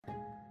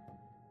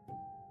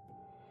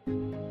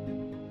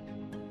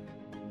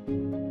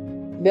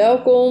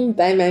Welkom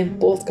bij mijn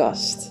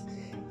podcast.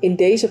 In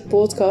deze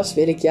podcast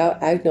wil ik jou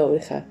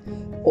uitnodigen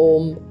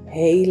om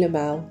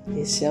helemaal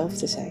jezelf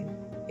te zijn.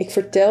 Ik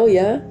vertel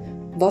je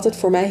wat het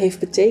voor mij heeft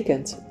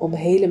betekend om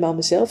helemaal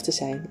mezelf te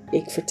zijn.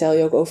 Ik vertel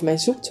je ook over mijn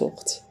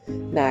zoektocht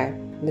naar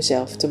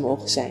mezelf te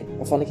mogen zijn.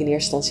 Waarvan ik in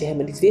eerste instantie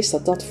helemaal niet wist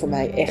dat dat voor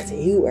mij echt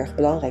heel erg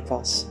belangrijk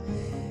was.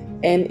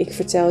 En ik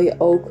vertel je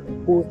ook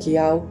hoe ik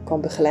jou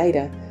kan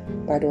begeleiden,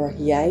 waardoor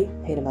jij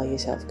helemaal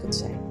jezelf kunt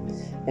zijn.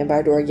 En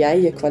waardoor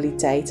jij je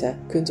kwaliteiten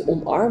kunt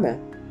omarmen,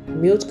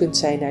 mild kunt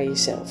zijn naar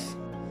jezelf.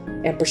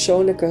 En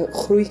persoonlijke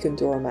groei kunt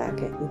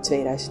doormaken in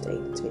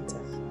 2021.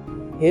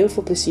 Heel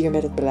veel plezier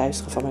met het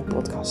beluisteren van mijn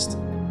podcast.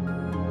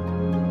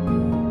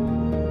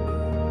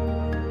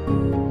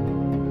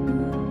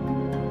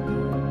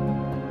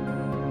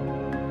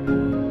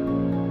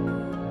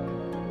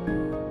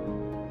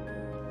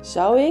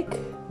 Zou ik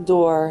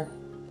door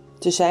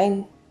te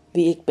zijn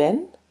wie ik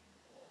ben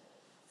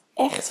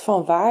echt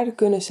van waarde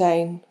kunnen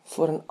zijn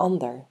voor een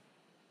ander?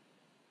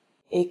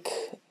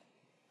 Ik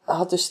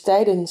had dus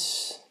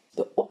tijdens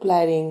de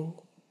opleiding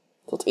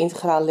tot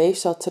integraal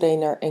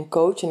leefstijltrainer en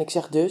coach, en ik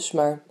zeg dus,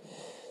 maar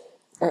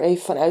er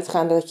even van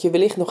uitgaande dat je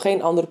wellicht nog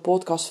geen andere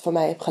podcast van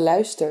mij hebt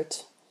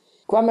geluisterd,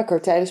 kwam ik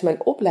er tijdens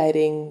mijn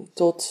opleiding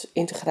tot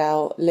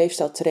integraal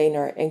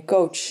leefstijltrainer en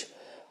coach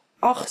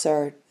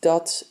achter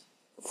dat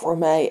voor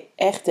mij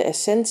echt de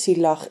essentie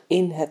lag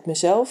in het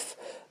mezelf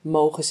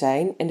mogen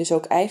zijn. En dus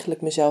ook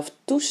eigenlijk mezelf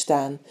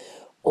toestaan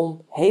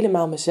om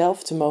helemaal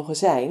mezelf te mogen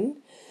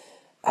zijn.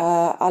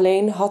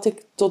 Alleen had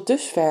ik tot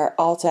dusver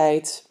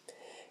altijd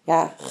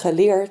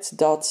geleerd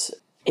dat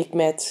ik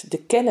met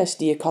de kennis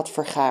die ik had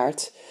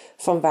vergaard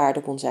van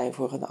waarde kon zijn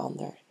voor een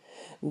ander.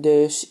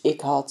 Dus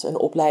ik had een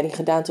opleiding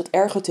gedaan tot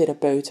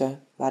ergotherapeute,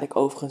 waar ik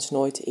overigens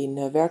nooit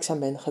in werkzaam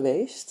ben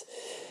geweest.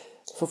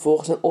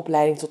 Vervolgens een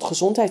opleiding tot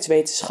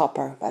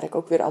gezondheidswetenschapper, waar ik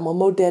ook weer allemaal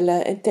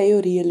modellen en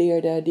theorieën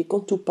leerde die ik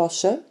kon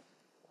toepassen.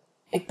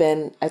 Ik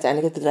ben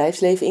uiteindelijk het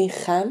bedrijfsleven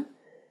ingegaan.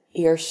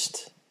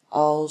 Eerst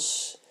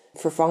als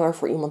vervanger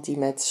voor iemand die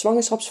met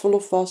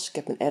zwangerschapsverlof was. Ik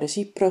heb een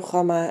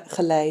RSI-programma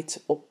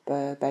geleid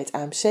bij het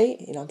AMC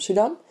in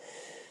Amsterdam.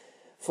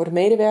 Voor de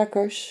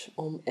medewerkers,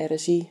 om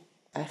RSI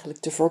eigenlijk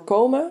te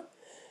voorkomen.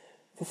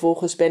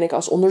 Vervolgens ben ik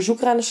als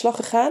onderzoeker aan de slag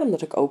gegaan,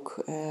 omdat ik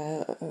ook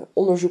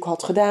onderzoek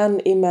had gedaan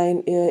in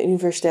mijn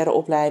universitaire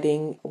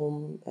opleiding.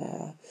 Om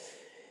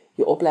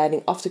je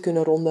opleiding af te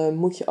kunnen ronden,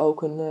 moet je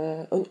ook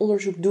een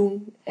onderzoek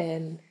doen.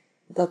 En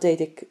dat deed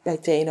ik bij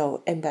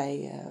TNO en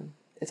bij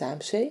het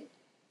AMC.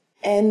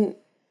 En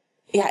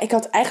ja, ik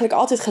had eigenlijk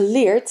altijd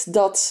geleerd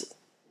dat,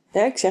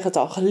 ik zeg het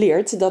al,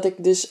 geleerd dat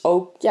ik dus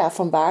ook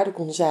van waarde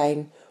kon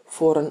zijn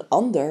voor een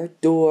ander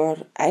door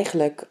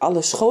eigenlijk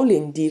alle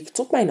scholing die ik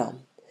tot mij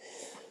nam.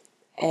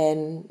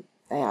 En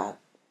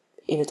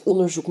in het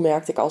onderzoek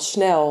merkte ik al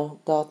snel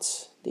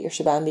dat de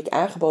eerste baan die ik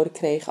aangeboden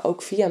kreeg,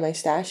 ook via mijn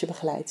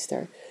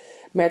stagebegeleidster,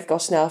 merkte ik al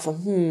snel van,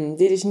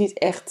 dit is niet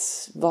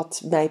echt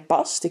wat mij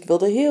past. Ik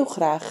wilde heel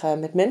graag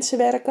met mensen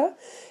werken.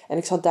 En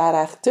ik zat daar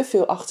eigenlijk te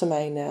veel achter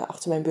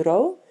mijn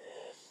bureau.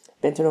 Ik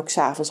ben toen ook 's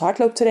avonds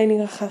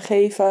hardlooptrainingen gaan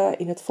geven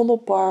in het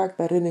Vondelpark,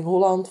 bij Running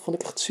Holland. Vond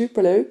ik echt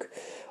superleuk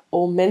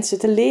om mensen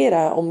te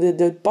leren, om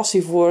de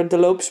passie voor de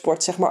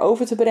loopsport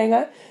over te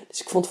brengen.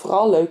 Dus ik vond het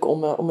vooral leuk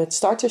om met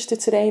starters te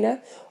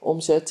trainen, om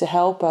ze te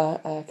helpen.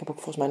 Ik heb ook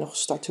volgens mij nog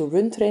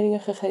start-to-run trainingen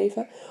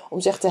gegeven, om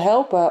ze echt te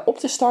helpen op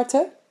te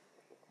starten.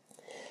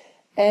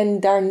 En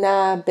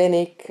daarna ben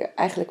ik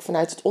eigenlijk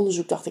vanuit het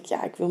onderzoek dacht ik,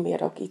 ik wil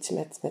meer ook iets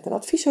met een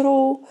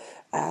adviesrol.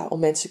 Om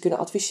mensen te kunnen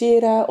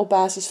adviseren op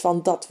basis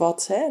van dat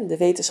wat de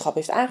wetenschap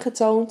heeft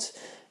aangetoond.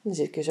 Dan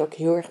zit ik dus ook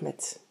heel erg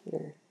met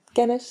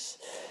kennis.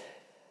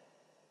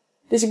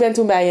 Dus ik ben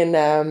toen bij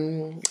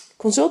een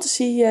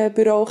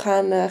consultancybureau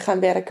gaan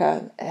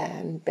werken.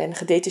 En ben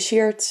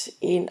gedetacheerd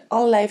in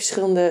allerlei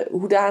verschillende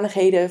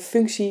hoedanigheden,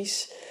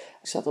 functies.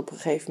 Ik zat op een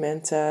gegeven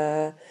moment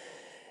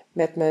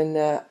met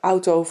mijn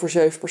auto voor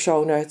 7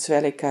 personen,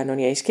 terwijl ik nog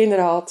niet eens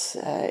kinderen had.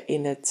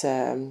 In het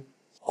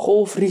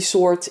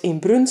golfresort in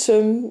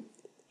Brunsum,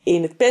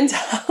 in het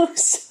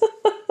penthouse.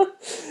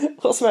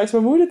 Volgens mij is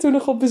mijn moeder toen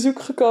nog op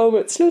bezoek gekomen.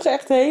 Het sloeg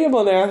echt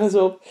helemaal nergens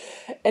op.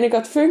 En ik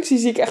had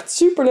functies die ik echt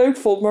super leuk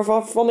vond, maar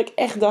waarvan ik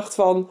echt dacht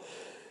van,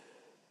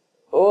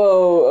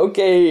 wow,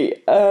 oké,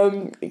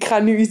 ik ga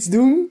nu iets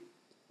doen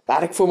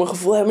waar ik voor mijn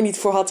gevoel helemaal niet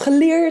voor had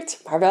geleerd,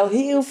 maar wel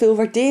heel veel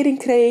waardering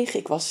kreeg.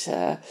 Ik was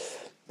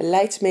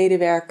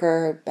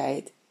beleidsmedewerker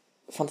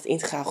van het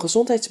integraal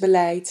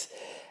gezondheidsbeleid.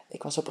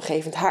 Ik was op een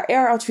gegeven moment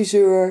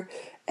HR-adviseur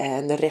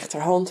en de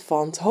rechterhand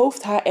van het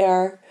hoofd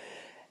HR.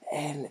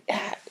 En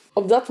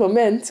op dat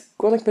moment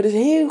kon ik me dus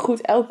heel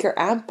goed elke keer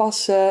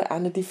aanpassen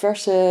aan de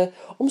diverse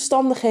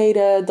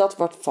omstandigheden. Dat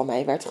wat van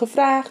mij werd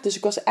gevraagd. Dus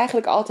ik was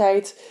eigenlijk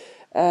altijd,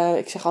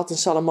 ik zeg altijd een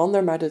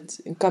salamander, maar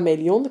een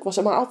chameleon. Ik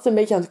was maar altijd een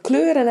beetje aan het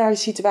kleuren naar de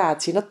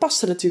situatie. En dat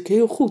paste natuurlijk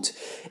heel goed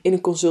in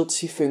een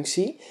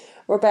consultancyfunctie.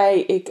 Waarbij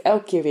ik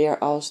elke keer weer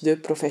als de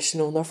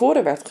professional naar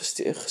voren werd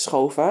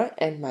geschoven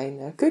en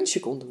mijn kunstje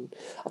kon doen.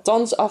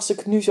 Althans, als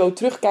ik nu zo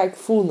terugkijk,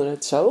 voelde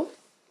het zo.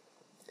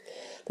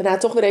 Daarna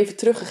toch weer even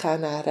teruggegaan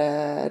naar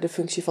de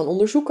functie van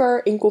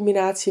onderzoeker in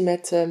combinatie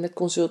met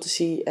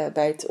consultancy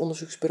bij het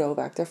onderzoeksbureau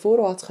waar ik daarvoor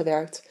al had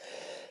gewerkt.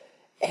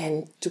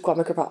 En toen kwam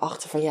ik er wel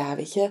achter van ja,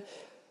 weet je,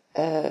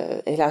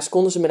 helaas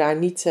konden ze me daar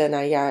niet,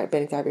 na een jaar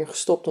ben ik daar weer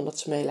gestopt omdat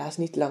ze me helaas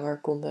niet langer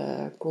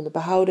konden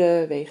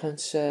behouden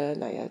wegens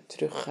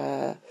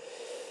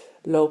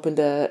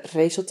teruglopende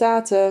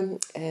resultaten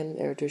en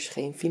er dus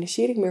geen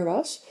financiering meer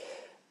was.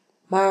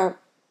 Maar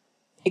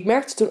ik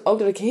merkte toen ook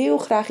dat ik heel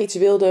graag iets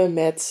wilde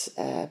met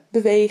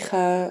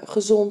bewegen,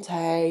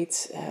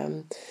 gezondheid,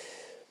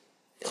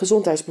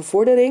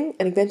 gezondheidsbevordering.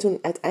 En ik ben toen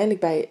uiteindelijk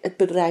bij het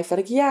bedrijf waar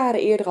ik jaren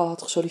eerder al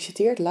had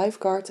gesolliciteerd,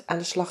 Lifeguard, aan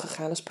de slag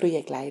gegaan als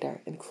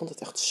projectleider. En ik vond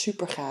het echt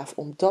super gaaf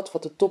om dat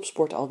wat de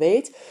topsport al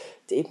weet,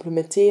 te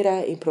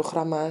implementeren in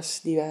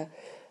programma's die we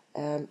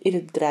in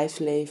het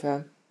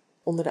bedrijfsleven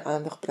onder de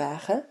aandacht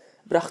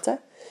brachten.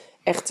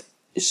 Echt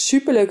een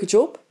superleuke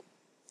job.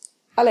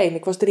 Alleen,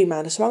 ik was 3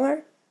 maanden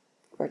zwanger,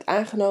 werd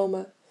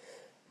aangenomen.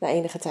 Na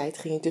enige tijd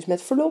ging ik dus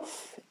met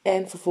verlof.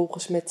 En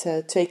vervolgens met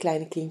 2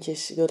 kleine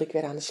kindjes wilde ik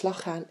weer aan de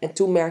slag gaan. En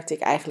toen merkte ik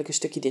eigenlijk een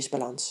stukje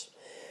disbalans.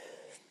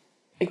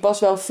 Ik was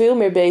wel veel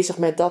meer bezig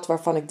met dat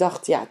waarvan ik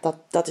dacht, ja,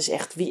 dat is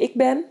echt wie ik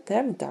ben. Hè?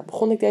 Want daar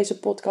begon ik deze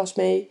podcast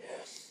mee.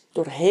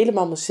 Door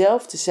helemaal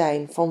mezelf te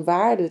zijn, van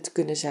waarde te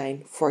kunnen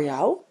zijn voor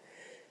jou.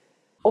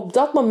 Op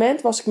dat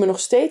moment was ik me nog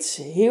steeds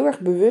heel erg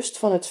bewust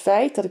van het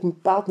feit dat ik een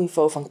bepaald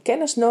niveau van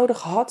kennis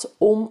nodig had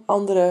om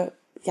anderen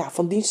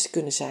van dienst te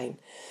kunnen zijn.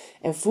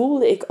 En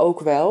voelde ik ook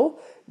wel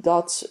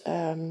dat,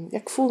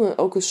 ik voelde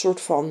ook een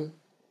soort van,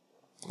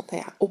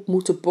 op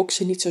moeten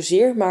boksen niet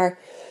zozeer, maar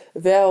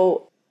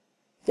wel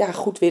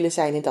goed willen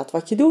zijn in dat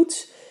wat je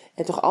doet.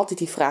 En toch altijd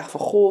die vraag van,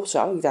 goh,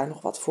 zou ik daar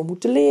nog wat voor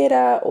moeten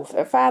leren of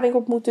ervaring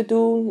op moeten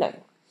doen? Nou,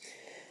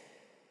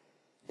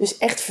 dus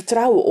echt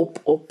vertrouwen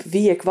op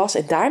wie ik was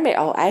en daarmee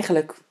al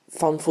eigenlijk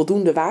van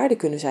voldoende waarde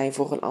kunnen zijn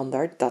voor een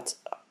ander. Dat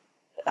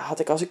had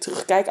ik als ik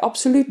terugkijk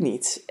absoluut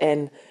niet.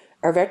 En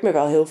er werd me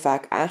wel heel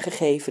vaak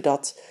aangegeven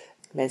dat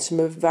mensen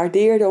me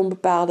waardeerden om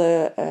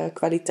bepaalde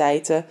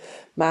kwaliteiten.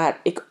 Maar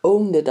ik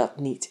ownde dat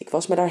niet. Ik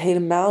was me daar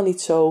helemaal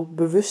niet zo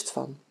bewust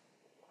van.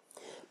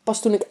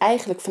 Pas toen ik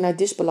eigenlijk vanuit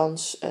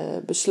disbalans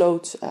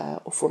besloot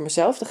om voor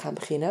mezelf te gaan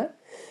beginnen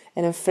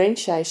en een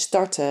franchise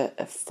startte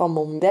van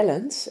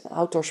Mondelez, een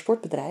outdoor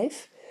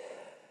sportbedrijf.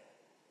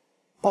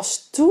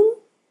 Pas toen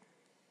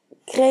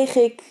kreeg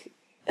ik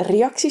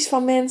reacties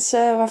van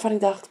mensen waarvan ik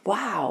dacht,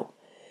 wauw.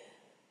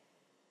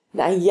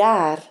 Na een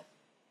jaar,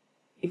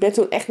 ik ben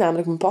toen echt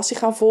namelijk mijn passie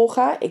gaan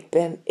volgen.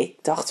 Ik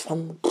dacht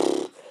van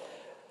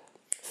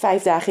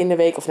 5 dagen in de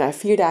week of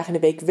 4 dagen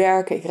in de week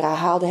werken. Ik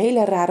haalde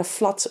hele rare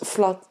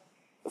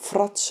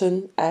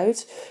fratsen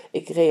uit.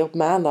 Ik reed op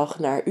maandag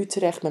naar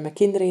Utrecht met mijn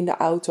kinderen in de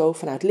auto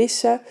vanuit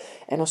Lisse.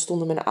 En dan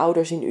stonden mijn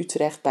ouders in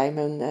Utrecht bij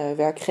mijn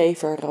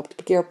werkgever op de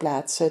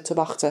parkeerplaats te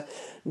wachten.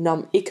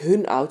 Nam ik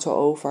hun auto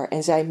over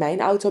en zij mijn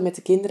auto met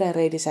de kinderen en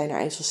reden zij naar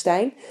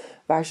IJsselstein.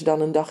 Waar ze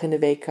dan een dag in de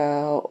week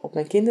op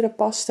mijn kinderen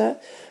pasten.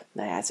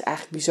 Nou ja, het is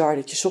eigenlijk bizar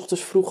dat je 's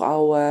ochtends vroeg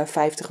al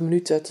 50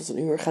 minuten tot een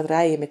uur gaat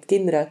rijden met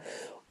kinderen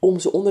om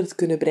ze onder te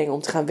kunnen brengen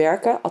om te gaan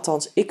werken.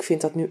 Althans, ik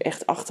vind dat nu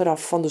echt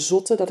achteraf van de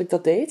zotte dat ik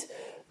dat deed.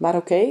 Maar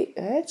oké,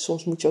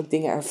 soms moet je ook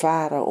dingen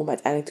ervaren om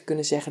uiteindelijk te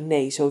kunnen zeggen,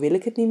 nee, zo wil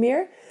ik het niet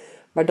meer.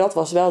 Maar dat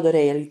was wel de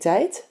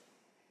realiteit.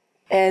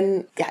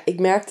 En ik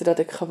merkte dat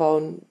ik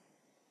gewoon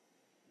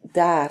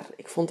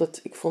ik vond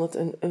het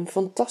een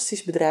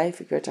fantastisch bedrijf.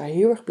 Ik werd daar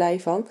heel erg blij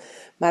van.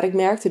 Maar ik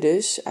merkte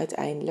dus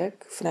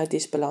uiteindelijk vanuit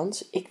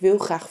disbalans, ik wil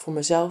graag voor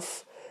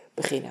mezelf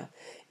beginnen.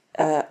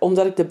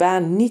 Omdat ik de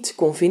baan niet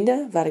kon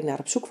vinden waar ik naar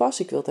op zoek was.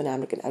 Ik wilde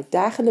namelijk een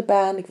uitdagende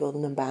baan. Ik wilde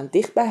een baan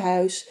dicht bij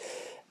huis.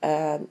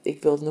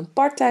 Ik wilde een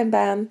parttime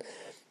baan.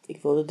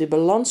 Ik wilde de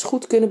balans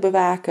goed kunnen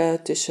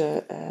bewaken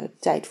tussen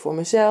tijd voor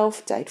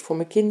mezelf, tijd voor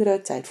mijn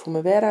kinderen, tijd voor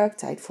mijn werk,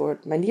 tijd voor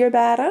mijn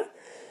dierbaren.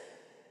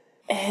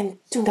 En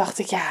toen dacht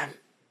ik, het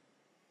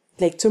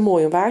leek te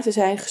mooi om waar te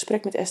zijn.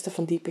 Gesprek met Esther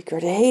van Diep. Ik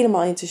werd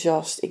helemaal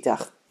enthousiast. Ik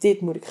dacht,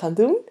 dit moet ik gaan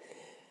doen.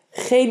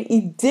 Geen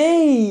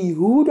idee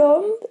hoe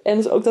dan. En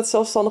dus ook dat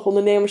zelfstandig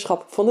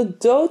ondernemerschap. Ik vond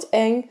het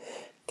doodeng.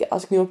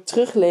 Als ik nu ook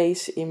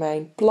teruglees in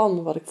mijn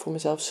plan wat ik voor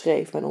mezelf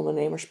schreef, mijn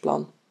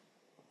ondernemersplan,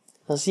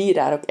 dan zie je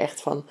daar ook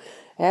echt van,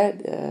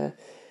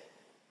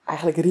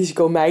 eigenlijk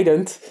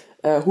risicomijdend.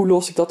 Hoe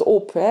los ik dat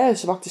op?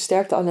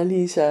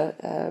 Zwakte-sterkte-analyse.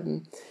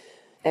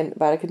 En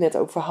waar ik het net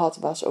over had,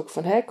 was ook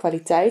van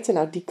kwaliteiten.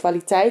 Nou, die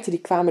kwaliteiten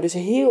die kwamen dus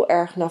heel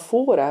erg naar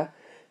voren.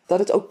 Dat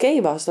het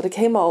oké was. Dat ik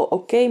helemaal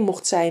oké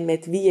mocht zijn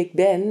met wie ik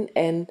ben.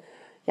 En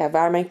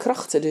waar mijn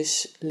krachten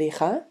dus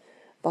liggen.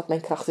 Wat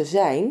mijn krachten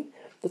zijn.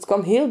 Dat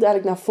kwam heel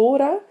duidelijk naar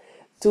voren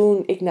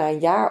toen ik na een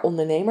jaar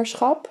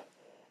ondernemerschap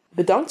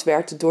bedankt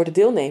werd door de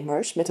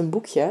deelnemers met een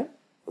boekje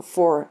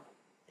voor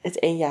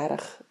het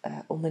eenjarig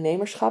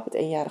ondernemerschap. Het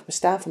eenjarig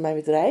bestaan van mijn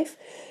bedrijf.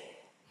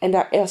 En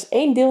daar was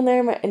 1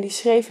 deelnemer en die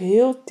schreef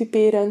heel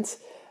typerend,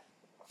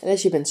 En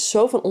dus je bent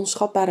zo van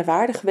onschatbare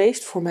waarde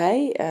geweest voor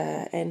mij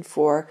en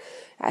voor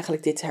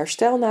eigenlijk dit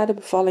herstel na de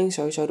bevalling,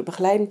 sowieso de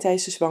begeleiding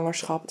tijdens de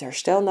zwangerschap, het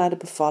herstel na de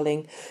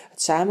bevalling,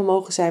 het samen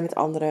mogen zijn met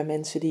andere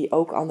mensen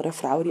andere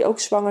vrouwen die ook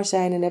zwanger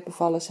zijn en net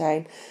bevallen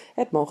zijn,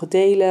 het mogen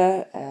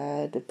delen,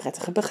 de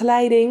prettige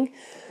begeleiding.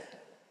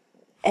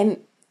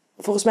 En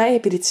volgens mij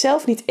heb je dit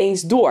zelf niet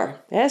eens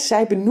door. Hè?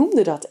 Zij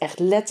benoemde dat echt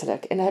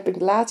letterlijk en dat heb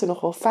ik later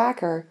nog wel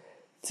vaker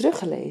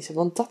teruggelezen,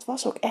 want dat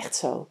was ook echt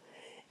zo.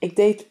 Ik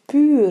deed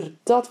puur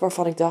dat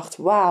waarvan ik dacht,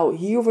 wauw,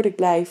 hier word ik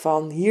blij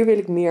van, hier wil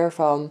ik meer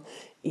van.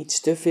 Iets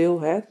te veel,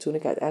 hè, toen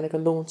ik uiteindelijk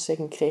een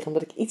longontsteking kreeg,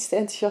 omdat ik iets te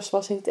enthousiast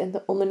was in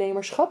het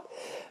ondernemerschap.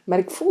 Maar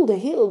ik voelde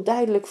heel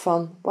duidelijk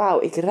van,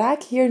 wauw, ik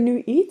raak hier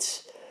nu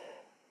iets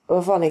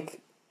waarvan ik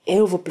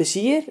heel veel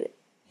plezier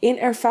in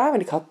ervaar.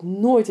 Want ik had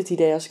nooit het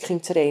idee als ik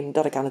ging trainen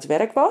dat ik aan het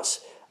werk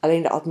was.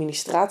 Alleen de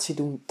administratie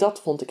doen,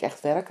 dat vond ik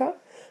echt werken.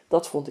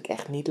 Dat vond ik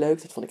echt niet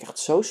leuk, dat vond ik echt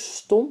zo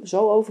stom,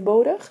 zo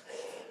overbodig.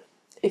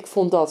 Ik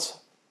vond dat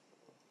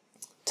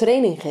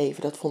training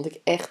geven, dat vond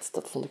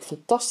ik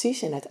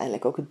fantastisch. En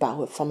uiteindelijk ook het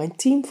bouwen van mijn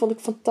team vond ik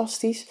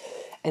fantastisch.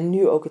 En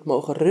nu ook het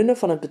mogen runnen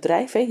van het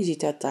bedrijf. Hè. Je ziet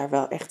dat daar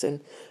wel echt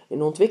een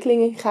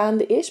ontwikkeling in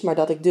gaande is. Maar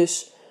dat ik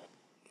dus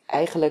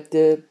eigenlijk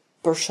de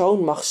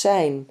persoon mag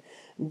zijn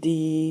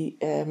die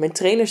mijn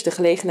trainers de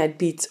gelegenheid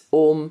biedt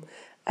om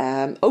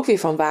ook weer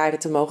van waarde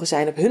te mogen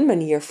zijn op hun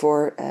manier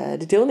voor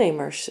de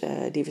deelnemers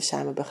die we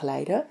samen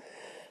begeleiden.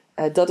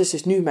 Dat is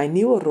dus nu mijn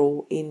nieuwe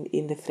rol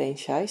in de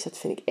franchise. Dat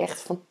vind ik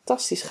echt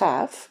fantastisch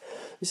gaaf.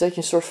 Dus dat je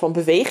een soort van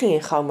beweging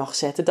in gang mag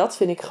zetten, dat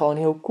vind ik gewoon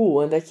heel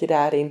cool. En dat je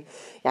daarin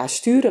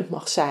sturend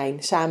mag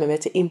zijn, samen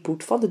met de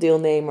input van de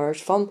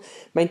deelnemers, van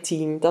mijn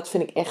team. Dat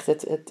vind ik echt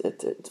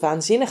het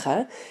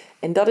waanzinnige.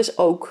 En dat is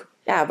ook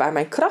waar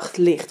mijn kracht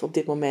ligt op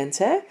dit moment.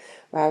 Hè?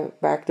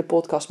 Waar ik de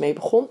podcast mee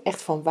begon.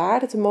 Echt van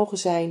waarde te mogen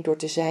zijn door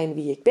te zijn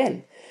wie ik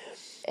ben.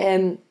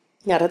 En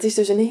dat is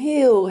dus een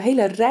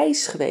hele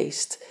reis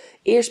geweest.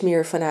 Eerst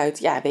meer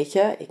vanuit,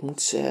 ik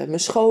moet me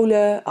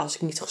scholen. Als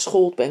ik niet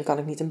geschoold ben, kan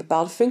ik niet een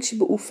bepaalde functie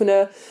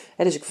beoefenen.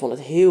 Dus ik vond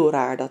het heel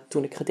raar dat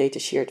toen ik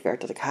gedetacheerd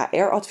werd, dat ik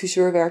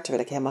HR-adviseur werd.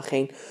 Terwijl ik helemaal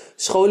geen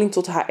scholing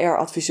tot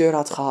HR-adviseur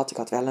had gehad. Ik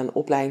had wel een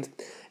opleiding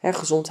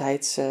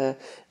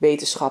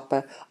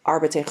gezondheidswetenschappen,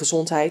 arbeid en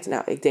gezondheid.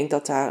 Nou, ik denk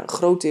dat daar een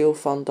groot deel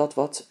van dat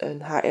wat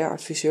een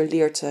HR-adviseur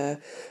leert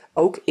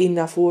ook in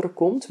naar voren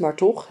komt. Maar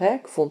toch,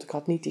 ik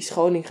had niet die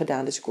scholing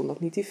gedaan, dus ik kon ook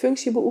niet die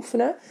functie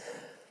beoefenen.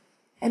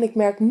 En ik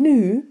merk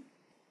nu,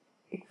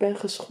 ik ben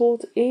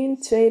geschoold in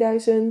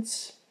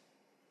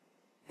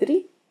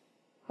 2003,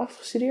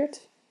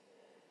 afgestudeerd.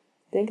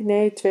 Ik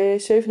denk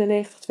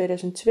 97,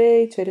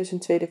 2002,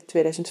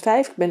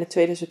 2005. In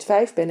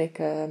 2005 ben ik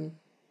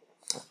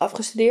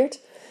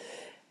afgestudeerd.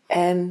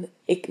 En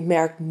ik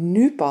merk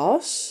nu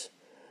pas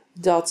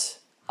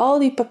dat al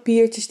die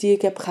papiertjes die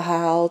ik heb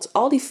gehaald,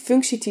 al die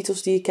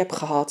functietitels die ik heb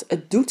gehad,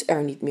 het doet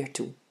er niet meer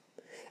toe.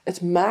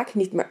 Het maakt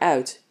niet meer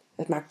uit.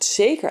 Het maakt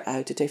zeker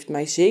uit. Het heeft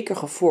mij zeker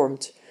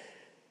gevormd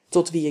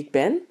tot wie ik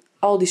ben.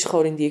 Al die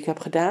scholing die ik heb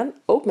gedaan,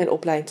 ook mijn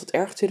opleiding tot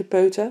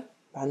ergotherapeute,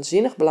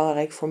 waanzinnig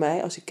belangrijk voor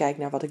mij als ik kijk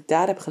naar wat ik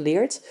daar heb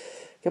geleerd.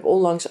 Ik heb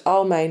onlangs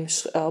al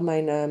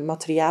mijn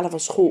materialen van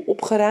school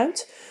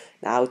opgeruimd.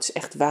 Nou, het is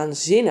echt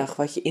waanzinnig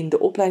wat je in de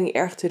opleiding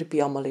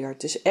ergotherapie allemaal leert.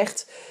 Het is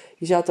echt,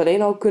 je zou het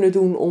alleen al kunnen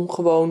doen om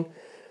gewoon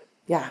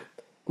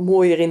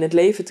mooier in het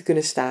leven te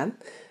kunnen staan.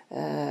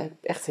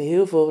 Echt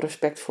heel veel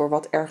respect voor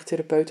wat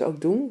ergotherapeuten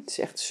ook doen. Het is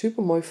echt een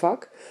super mooi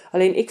vak.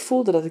 Alleen ik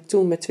voelde dat ik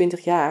toen met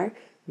 20 jaar,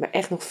 maar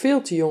echt nog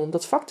veel te jong om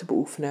dat vak te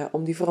beoefenen.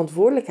 Om die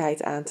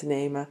verantwoordelijkheid aan te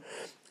nemen.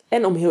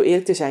 En om heel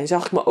eerlijk te zijn,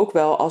 zag ik me ook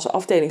wel als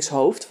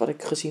afdelingshoofd. Wat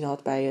ik gezien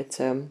had bij het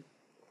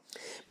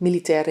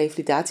Militair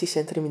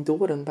Revalidatiecentrum in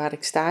Doorn, waar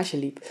ik stage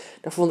liep.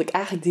 Daar vond ik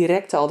eigenlijk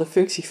direct al de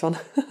functie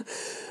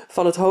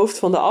van het hoofd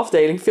van de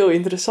afdeling veel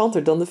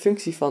interessanter dan de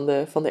functie van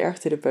de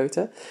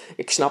ergotherapeuten.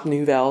 Ik snap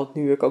nu wel,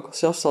 nu ik ook als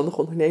zelfstandig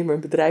ondernemer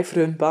een bedrijf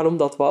run, waarom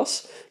dat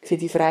was. Ik vind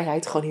die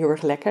vrijheid gewoon heel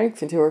erg lekker. Ik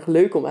vind het heel erg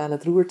leuk om aan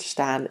het roer te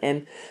staan.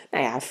 En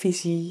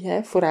visie,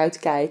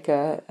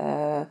 vooruitkijken,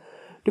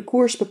 de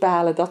koers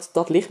bepalen,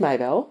 dat ligt mij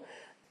wel.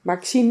 Maar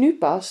ik zie nu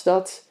pas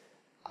dat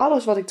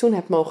alles wat ik toen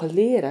heb mogen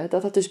leren,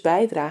 dat het dus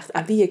bijdraagt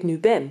aan wie ik nu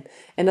ben.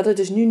 En dat het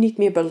dus nu niet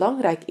meer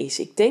belangrijk is.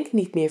 Ik denk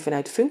niet meer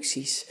vanuit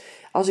functies.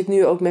 Als ik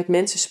nu ook met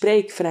mensen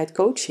spreek vanuit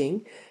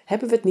coaching,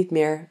 hebben we het niet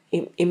meer,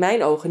 in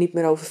mijn ogen, niet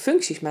meer over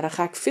functies. Maar dan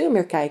ga ik veel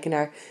meer kijken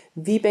naar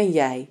wie ben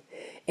jij?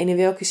 En in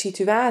welke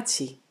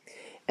situatie?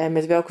 En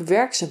met welke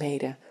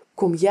werkzaamheden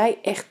kom jij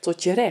echt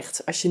tot je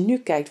recht? Als je nu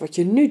kijkt wat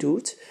je nu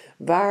doet,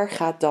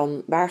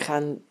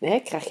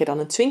 krijg je dan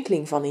een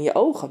twinkeling van in je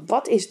ogen?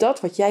 Wat is dat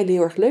wat jij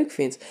heel erg leuk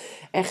vindt?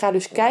 En ga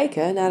dus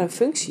kijken naar een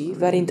functie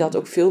waarin dat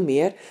ook veel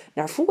meer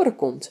naar voren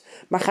komt.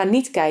 Maar ga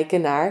niet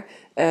kijken naar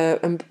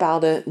een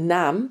bepaalde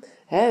naam,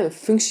 een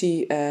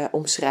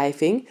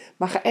functieomschrijving,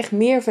 maar ga echt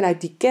meer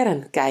vanuit die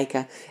kern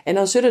kijken. En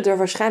dan zullen er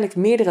waarschijnlijk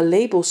meerdere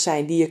labels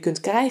zijn die je kunt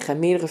krijgen,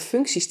 meerdere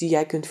functies die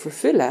jij kunt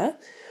vervullen.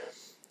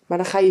 Maar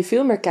dan ga je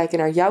veel meer kijken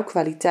naar jouw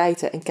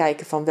kwaliteiten en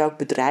kijken van welk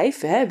bedrijf,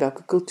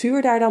 welke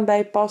cultuur daar dan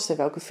bij past en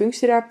welke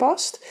functie daar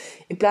past.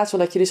 In plaats van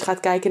dat je dus gaat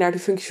kijken naar de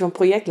functie van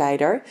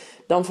projectleider,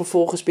 dan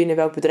vervolgens binnen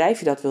welk bedrijf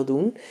je dat wil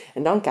doen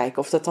en dan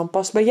kijken of dat dan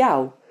past bij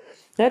jou.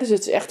 Dus het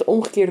is echt de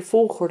omgekeerde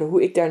volgorde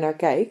hoe ik daar naar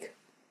kijk.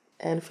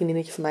 En een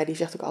vriendinnetje van mij die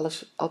zegt ook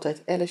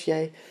altijd,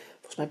 Alice,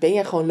 volgens mij ben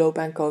jij gewoon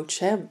loopbaancoach.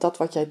 Dat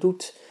wat jij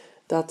doet,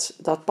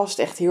 dat past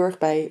echt heel erg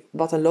bij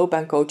wat een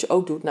loopbaancoach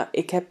ook doet. Nou,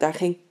 ik heb daar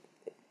geen,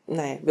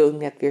 wil ik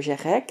net weer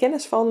zeggen,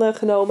 kennis van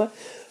genomen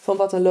van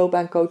wat een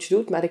loopbaancoach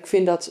doet. Maar ik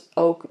vind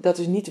dat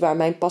is niet waar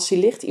mijn passie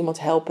ligt. Iemand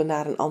helpen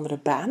naar een andere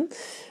baan.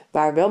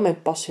 Waar wel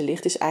mijn passie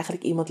ligt, is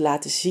eigenlijk iemand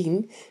laten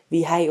zien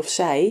wie hij of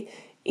zij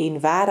in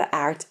ware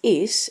aard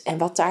is. En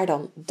wat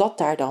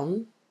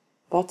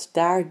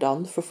daar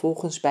dan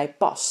vervolgens bij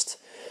past.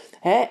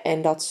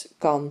 En dat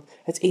kan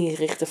het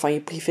inrichten van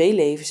je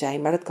privéleven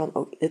zijn, maar dat kan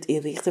ook het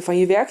inrichten van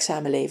je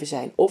werkzame leven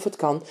zijn. Of het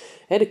kan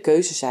de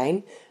keuze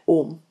zijn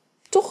om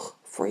toch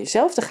voor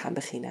jezelf te gaan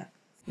beginnen.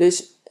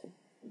 Dus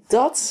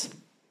dat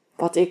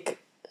wat ik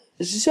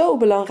zo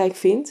belangrijk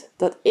vind,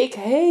 dat ik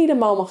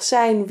helemaal mag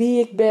zijn wie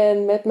ik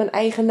ben, met mijn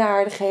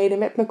eigenaardigheden,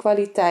 met mijn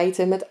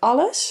kwaliteiten, met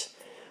alles.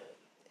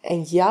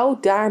 En jou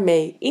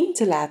daarmee in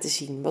te laten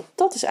zien. Want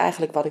dat is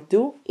eigenlijk wat ik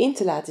doe. In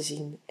te laten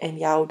zien. En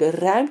jou de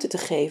ruimte te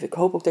geven. Ik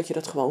hoop ook dat je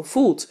dat gewoon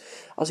voelt.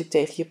 Als ik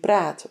tegen je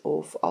praat.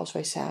 Of als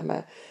wij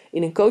samen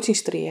in een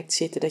coachingstraject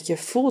zitten. Dat je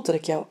voelt dat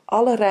ik jou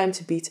alle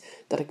ruimte bied.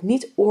 Dat ik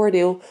niet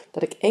oordeel.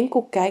 Dat ik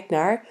enkel kijk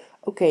naar.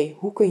 Oké,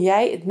 hoe kun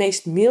jij het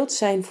meest mild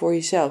zijn voor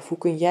jezelf? Hoe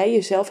kun jij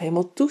jezelf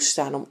helemaal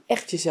toestaan om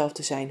echt jezelf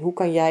te zijn? Hoe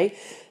kan jij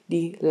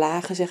die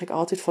lagen, zeg ik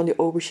altijd, van die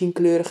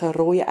auberginekleurige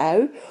rode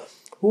ui,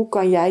 hoe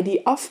kan jij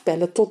die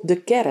afpellen tot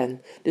de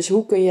kern? Dus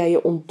hoe kun jij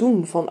je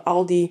ontdoen van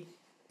al die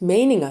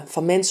meningen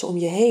van mensen om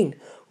je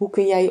heen? Hoe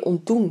kun jij je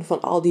ontdoen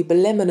van al die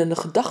belemmerende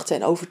gedachten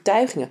en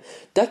overtuigingen?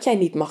 Dat jij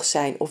niet mag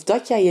zijn of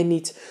dat jij je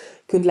niet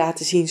kunt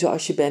laten zien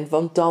zoals je bent.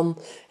 Want dan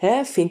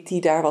vindt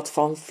die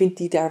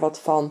daar wat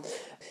van.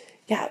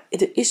 Ja,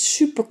 het is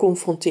super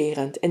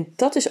confronterend. En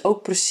dat is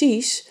ook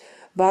precies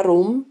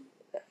waarom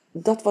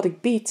dat wat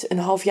ik bied een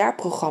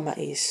halfjaarprogramma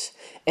is.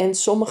 En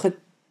sommige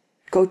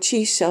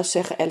coaches zelfs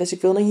zeggen, Alice,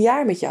 ik wil een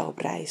jaar met jou op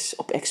reis,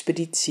 op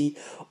expeditie,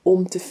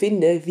 om te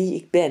vinden wie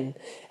ik ben.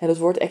 En dat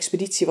woord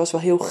expeditie was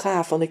wel heel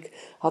gaaf, want ik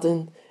had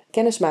een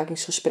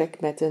kennismakingsgesprek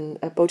met een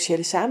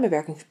potentiële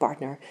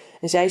samenwerkingspartner.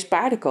 En zij is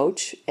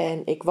paardencoach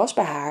en ik was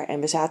bij haar en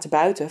we zaten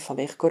buiten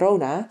vanwege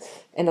corona.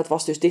 En dat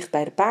was dus dicht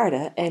bij de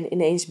paarden. En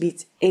ineens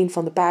biedt een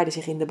van de paarden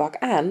zich in de bak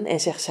aan en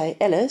zegt zij,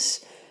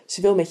 Alice,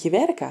 ze wil met je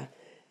werken.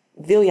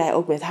 Wil jij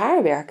ook met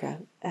haar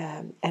werken?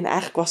 En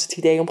eigenlijk was het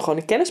idee om gewoon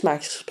een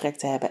kennismakingsgesprek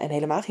te hebben en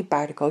helemaal geen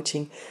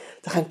paardencoaching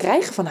te gaan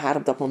krijgen van haar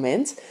op dat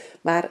moment.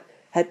 Maar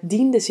het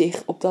diende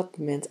zich op dat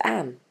moment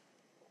aan.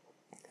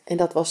 En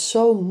dat was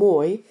zo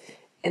mooi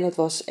en dat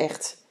was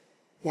echt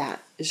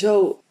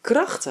zo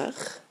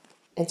krachtig.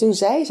 En toen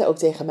zei ze ook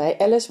tegen mij,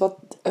 Alice, wat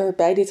er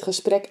bij dit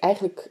gesprek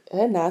eigenlijk,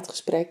 na het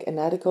gesprek en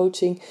na de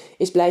coaching,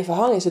 is blijven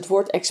hangen, is het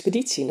woord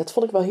expeditie. En dat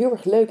vond ik wel heel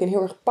erg leuk en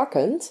heel erg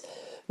pakkend.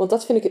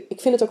 Want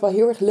ik vind het ook wel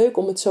heel erg leuk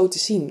om het zo te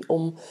zien.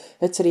 Om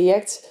het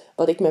traject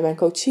wat ik met mijn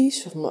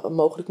coaches, of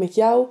mogelijk met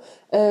jou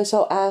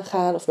zal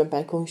aangaan, of met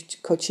mijn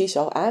coaches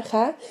zal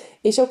aangaan,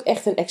 is ook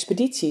echt een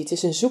expeditie. Het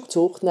is een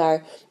zoektocht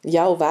naar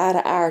jouw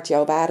ware aard,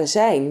 jouw ware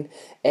zijn.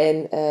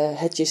 En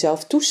het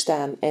jezelf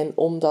toestaan. En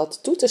om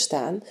dat toe te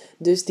staan,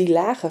 dus die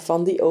lagen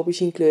van die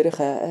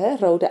auberginekleurige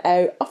rode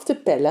ui af te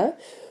pellen.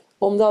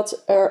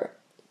 Omdat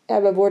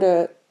we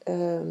worden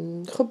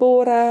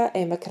geboren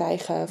en we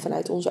krijgen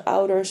vanuit onze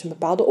ouders een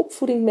bepaalde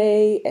opvoeding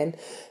mee. En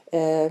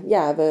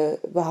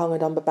we hangen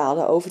dan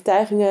bepaalde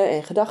overtuigingen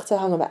en gedachten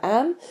hangen we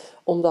aan.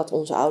 Omdat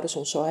onze ouders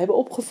ons zo hebben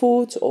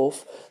opgevoed.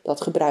 Of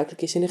dat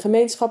gebruikelijk is in de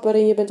gemeenschap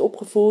waarin je bent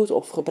opgevoed.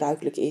 Of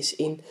gebruikelijk is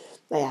in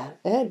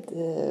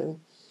de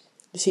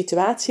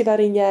situatie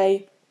waarin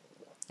jij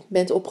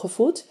bent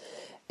opgevoed.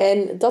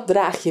 En dat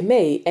draag je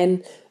mee.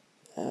 En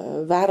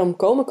waarom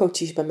komen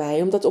coaches bij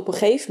mij? Omdat op een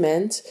gegeven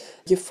moment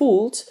je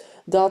voelt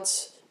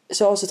dat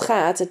zoals het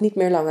gaat, het niet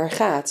meer langer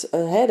gaat.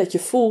 Dat je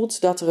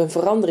voelt dat er een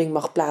verandering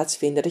mag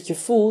plaatsvinden. Dat je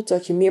voelt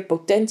dat je meer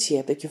potentie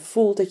hebt. Dat je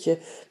voelt dat je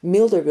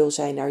milder wil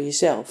zijn naar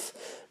jezelf.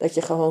 Dat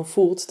je gewoon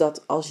voelt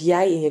dat als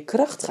jij in je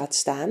kracht gaat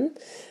staan,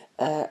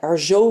 er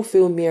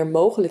zoveel meer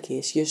mogelijk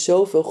is. Je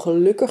zoveel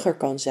gelukkiger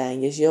kan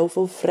zijn. Je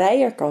zoveel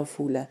vrijer kan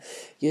voelen.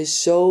 Je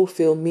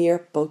zoveel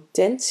meer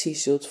potentie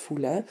zult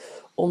voelen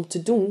om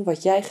te doen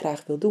wat jij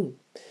graag wil doen.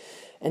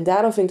 En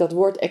daarom vind ik dat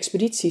woord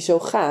expeditie zo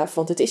gaaf,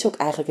 want het is ook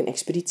eigenlijk een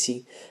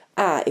expeditie.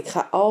 Ik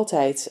ga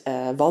altijd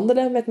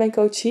wandelen met mijn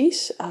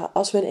coaches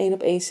als we een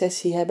 1-op-1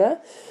 sessie hebben.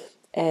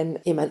 En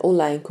in mijn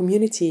online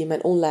community, in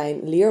mijn online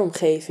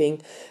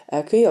leeromgeving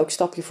kun je ook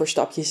stapje voor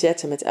stapje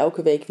zetten met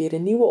elke week weer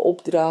een nieuwe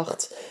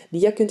opdracht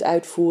die je kunt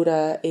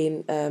uitvoeren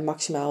in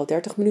maximaal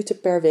 30 minuten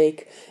per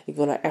week. Ik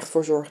wil er echt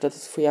voor zorgen dat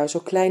het voor jou zo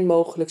klein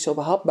mogelijk, zo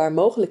behapbaar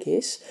mogelijk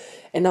is.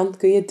 En dan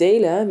kun je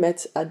delen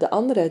met de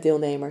andere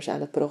deelnemers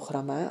aan het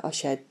programma,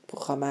 als jij het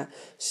programma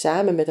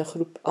samen met een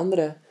groep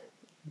anderen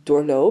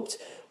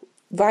doorloopt,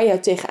 waar je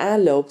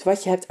tegenaan loopt,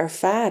 wat je hebt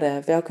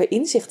ervaren, welke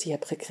inzichten je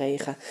hebt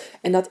gekregen.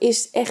 En dat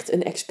is echt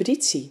een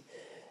expeditie.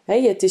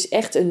 Het is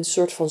echt een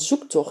soort van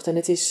zoektocht en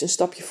het is een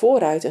stapje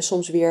vooruit en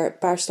soms weer een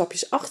paar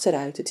stapjes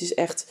achteruit. Het is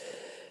echt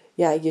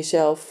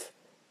jezelf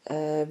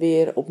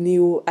weer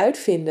opnieuw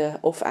uitvinden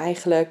of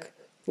eigenlijk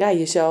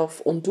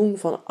jezelf ontdoen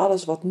van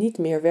alles wat niet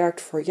meer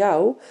werkt voor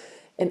jou.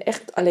 En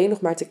echt alleen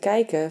nog maar te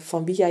kijken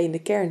van wie jij in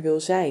de kern wil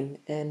zijn.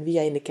 En wie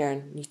jij in de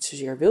kern niet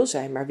zozeer wil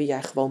zijn, maar wie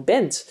jij gewoon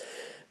bent.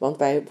 Want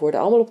wij worden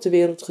allemaal op de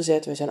wereld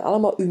gezet. We zijn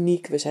allemaal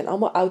uniek. We zijn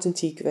allemaal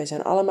authentiek. Wij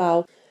zijn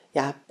allemaal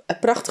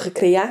prachtige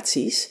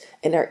creaties.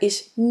 En er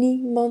is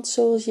niemand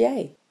zoals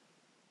jij.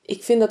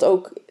 Ik vind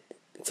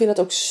dat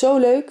ook zo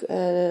leuk.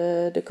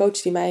 De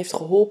coach die mij heeft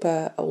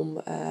geholpen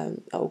om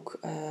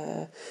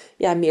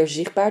meer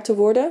zichtbaar te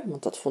worden.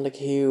 Want dat vond ik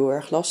heel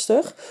erg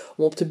lastig.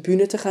 Om op de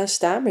bühne te gaan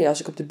staan. Maar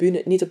als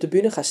ik niet op de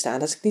bühne ga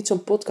staan. Als ik niet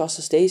zo'n podcast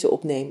als deze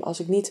opneem. Als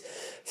ik niet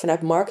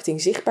vanuit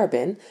marketing zichtbaar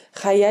ben.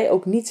 Ga jij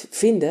ook niet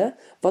vinden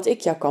wat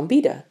ik jou kan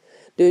bieden.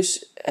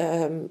 Dus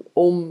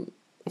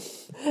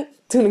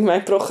toen ik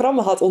mijn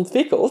programma had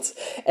ontwikkeld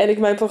en ik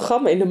mijn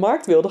programma in de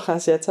markt wilde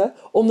gaan zetten,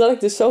 omdat ik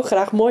dus zo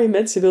graag mooie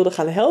mensen wilde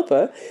gaan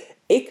helpen,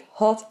 ik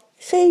had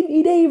geen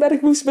idee waar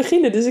ik moest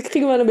beginnen. Dus ik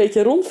ging maar een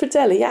beetje rond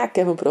vertellen. Ja, ik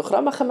heb een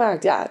programma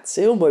gemaakt. Ja, het is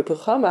een heel mooi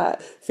programma,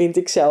 vind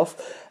ik zelf.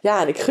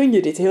 Ja, en ik gun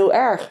je dit heel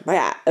erg.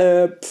 Maar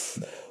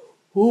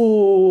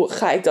hoe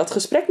ga ik dat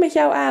gesprek met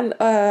jou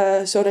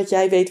aan? Zodat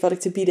jij weet wat ik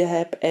te bieden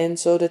heb en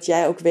zodat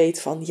jij ook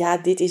weet van, ja,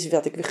 dit is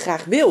wat ik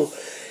graag wil.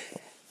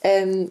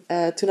 En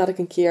toen had ik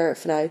een keer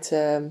vanuit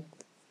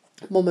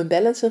Mom &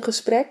 Balance een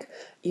gesprek.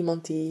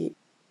 Iemand die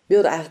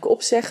wilde eigenlijk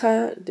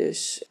opzeggen.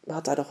 Dus we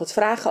had daar nog wat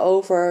vragen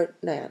over.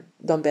 Nou ja,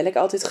 dan bel ik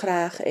altijd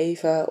graag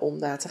even om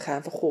na te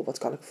gaan van, goh, wat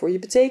kan ik voor je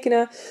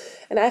betekenen?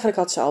 En eigenlijk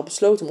had ze al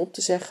besloten om op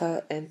te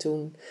zeggen. En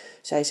toen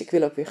zei ze, ik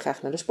wil ook weer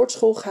graag naar de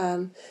sportschool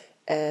gaan.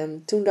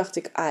 En toen dacht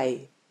ik,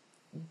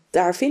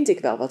 daar vind ik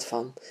wel wat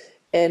van.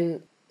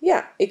 En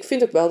ja, ik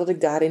vind ook wel dat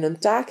ik daarin een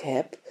taak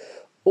heb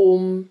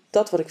om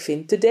dat wat ik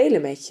vind te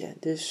delen met je.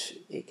 Dus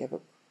ik heb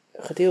ook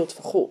gedeeld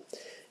van, goh,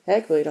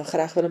 ik wil je dan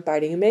graag wel een paar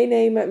dingen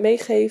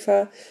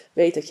meegeven.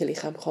 Weet dat je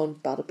lichaam gewoon een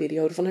bepaalde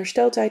periode van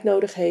hersteltijd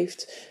nodig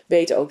heeft.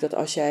 Weet ook dat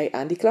als jij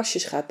aan die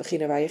klasjes gaat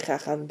beginnen waar je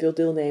graag aan wil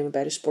deelnemen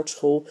bij de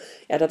sportschool,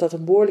 dat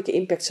een behoorlijke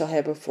impact zal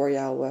hebben voor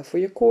jou, voor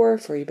je core,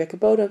 voor je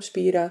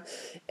bekkenbodemspieren.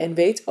 En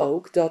weet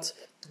ook dat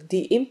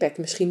die impact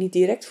misschien niet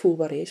direct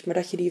voelbaar is, maar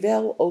dat je die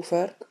wel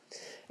over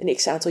een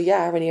x-aantal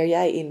jaar, wanneer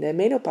jij in de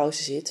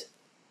menopauze zit,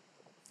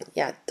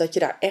 dat je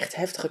daar echt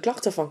heftige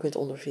klachten van kunt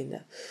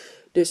ondervinden.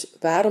 Dus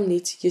waarom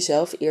niet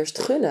jezelf eerst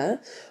gunnen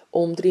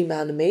om 3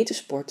 maanden mee te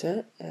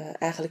sporten?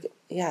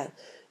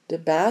 De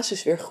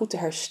basis weer goed te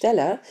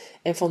herstellen.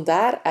 En van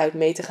daaruit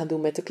mee te gaan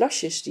doen met de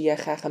klasjes die jij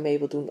graag aan mee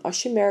wil doen.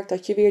 Als je merkt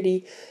dat je weer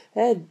die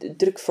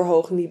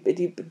drukverhoging,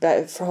 die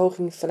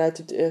verhoging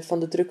van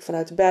de druk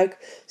vanuit de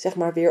buik, zeg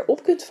maar, weer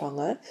op kunt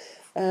vangen.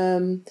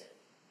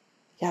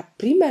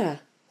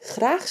 Prima.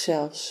 Graag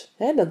zelfs.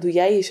 Dan doe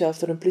jij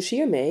jezelf er een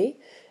plezier mee.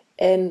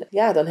 En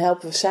dan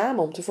helpen we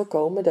samen om te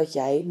voorkomen dat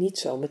jij niet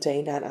zo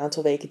meteen na een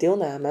aantal weken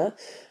deelname,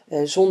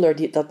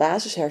 zonder dat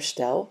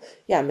basisherstel,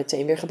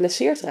 meteen weer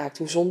geblesseerd raakt.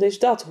 Hoe zonde is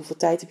dat? Hoeveel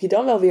tijd heb je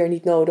dan wel weer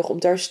niet nodig om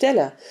te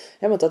herstellen?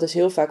 Want dat is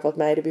heel vaak wat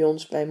meiden bij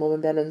ons bij Mom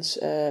 &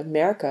 Balance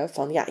merken.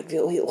 Van ik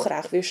wil heel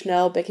graag weer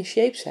snel back in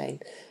shape zijn.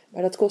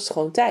 Maar dat kost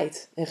gewoon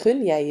tijd. En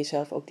gun jij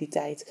jezelf ook die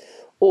tijd?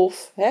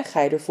 Of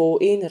ga je er vol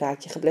in,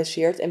 raak je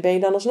geblesseerd en ben je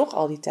dan alsnog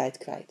al die tijd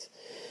kwijt?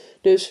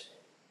 Dus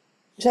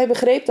zij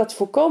begreep dat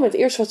volkomen. Het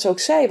eerste wat ze ook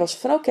zei was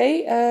van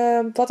oké,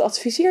 wat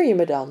adviseer je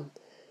me dan?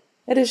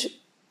 En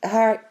dus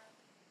haar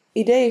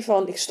idee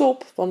van ik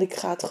stop, want ik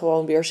ga het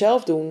gewoon weer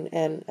zelf doen.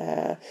 En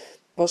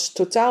was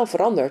totaal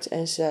veranderd.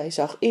 En zij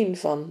zag in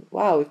van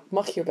wauw, ik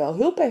mag hier wel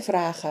hulp bij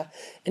vragen.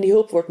 En die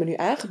hulp wordt me nu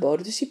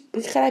aangeboden. Dus die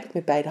begrijp ik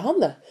met beide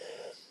handen.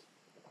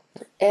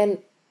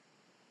 En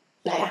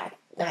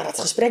na dat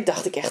gesprek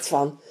dacht ik echt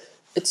van,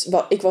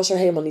 ik was er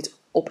helemaal niet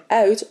op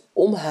uit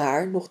om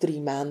haar nog 3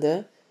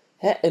 maanden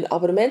een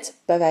abonnement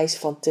bij wijze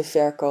van te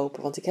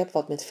verkopen. Want ik heb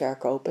wat met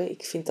verkopen.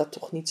 Ik vind dat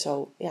toch niet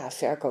zo,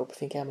 verkopen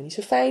vind ik helemaal niet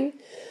zo fijn.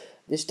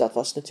 Dus dat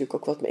was natuurlijk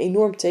ook wat me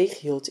enorm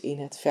tegenhield in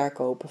het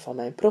verkopen van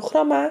mijn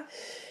programma.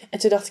 En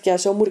toen dacht ik,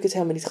 zo moet ik het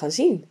helemaal niet gaan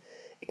zien.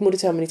 Ik moet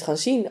het helemaal niet gaan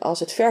zien als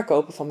het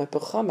verkopen van mijn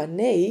programma.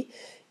 Nee,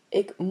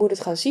 ik moet het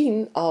gaan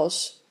zien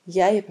als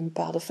jij hebt een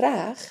bepaalde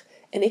vraag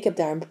en ik heb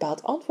daar een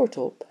bepaald antwoord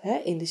op.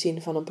 In de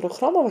zin van een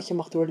programma wat je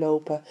mag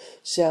doorlopen,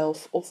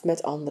 zelf of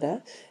met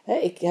anderen.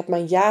 Ik heb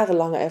mijn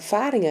jarenlange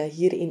ervaringen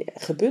hierin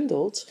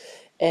gebundeld.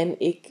 En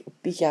ik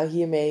bied jou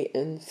hiermee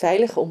een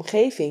veilige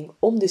omgeving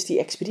om dus die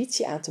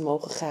expeditie aan te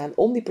mogen gaan.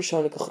 Om die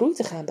persoonlijke groei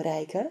te gaan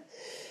bereiken.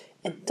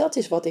 En dat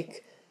is wat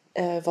ik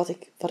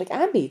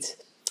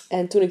aanbied.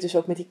 En toen ik dus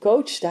ook met die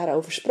coach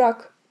daarover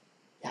sprak.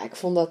 Ik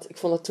vond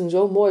dat toen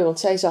zo mooi. Want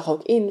zij zag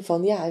ook in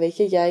van weet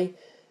je, jij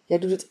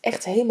doet het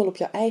echt helemaal op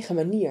jouw eigen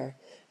manier.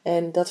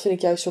 En dat vind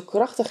ik juist zo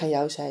krachtig aan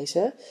jou, zei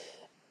ze.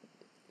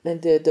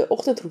 De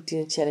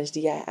ochtendroutine challenge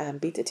die jij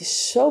aanbiedt. Het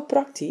is zo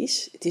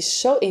praktisch. Het is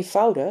zo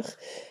eenvoudig.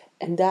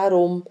 En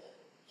daarom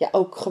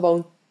ook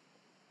gewoon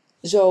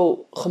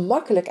zo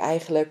gemakkelijk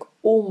eigenlijk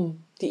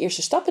om die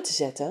eerste stappen te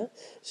zetten.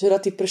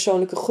 Zodat die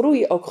persoonlijke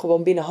groei ook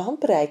gewoon binnen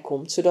handbereik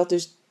komt. Zodat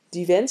dus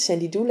die wensen en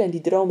die doelen en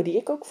die dromen die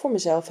ik ook voor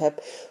mezelf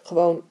heb,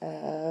 gewoon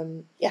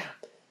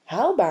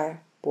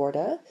haalbaar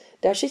worden.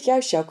 Daar zit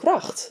juist jouw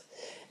kracht.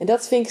 En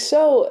dat vind ik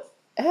zo,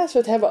 als we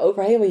het hebben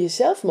over helemaal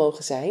jezelf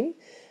mogen zijn.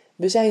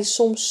 We zijn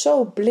soms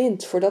zo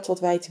blind voor dat wat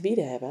wij te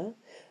bieden hebben.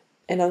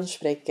 En dan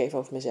spreek ik even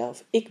over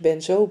mezelf. Ik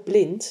ben zo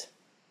blind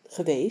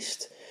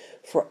geweest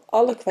voor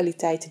alle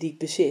kwaliteiten die ik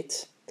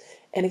bezit.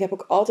 En ik heb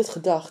ook altijd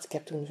gedacht, ik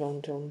heb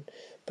toen zo'n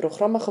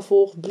programma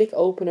gevolgd,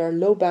 blikopener,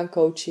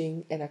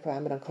 loopbaancoaching. En daar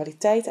kwamen dan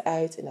kwaliteiten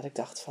uit. En dat ik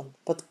dacht van,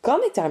 wat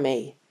kan ik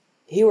daarmee?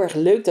 Heel erg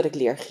leuk dat ik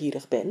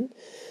leergierig ben.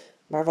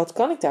 Maar wat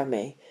kan ik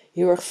daarmee?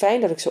 Heel erg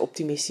fijn dat ik zo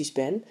optimistisch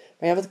ben.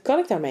 Maar ja, wat kan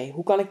ik daarmee?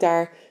 Hoe kan ik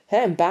daar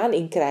een baan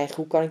in krijgen?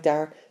 Hoe kan ik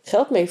daar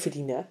geld mee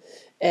verdienen?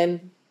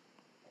 En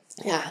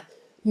ja,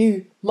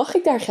 nu mag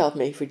ik daar geld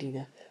mee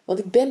verdienen. Want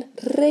ik ben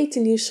rete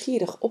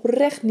nieuwsgierig,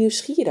 oprecht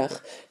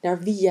nieuwsgierig naar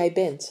wie jij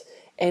bent.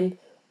 En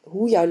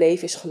hoe jouw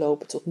leven is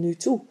gelopen tot nu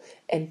toe.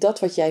 En dat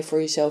wat jij voor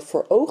jezelf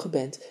voor ogen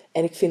bent.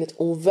 En ik vind het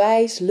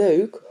onwijs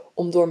leuk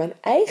om door mijn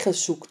eigen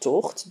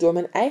zoektocht, door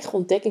mijn eigen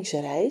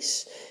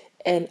ontdekkingsreis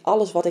en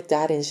alles wat ik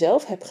daarin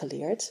zelf heb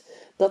geleerd,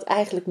 dat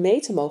eigenlijk mee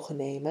te mogen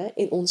nemen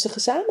in onze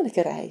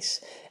gezamenlijke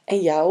reis.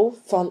 En jou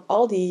van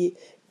al die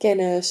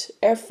kennis,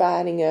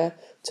 ervaringen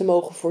te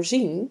mogen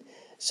voorzien,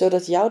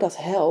 zodat jou dat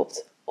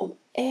helpt om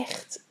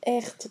echt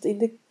tot in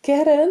de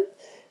kern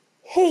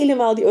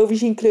helemaal die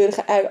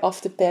auberginekleurige ui af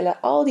te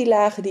pellen. Al die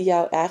lagen die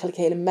jou eigenlijk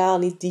helemaal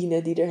niet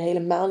dienen, die er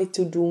helemaal niet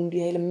toe doen,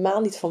 die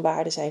helemaal niet van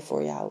waarde zijn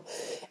voor jou.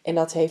 En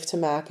dat heeft te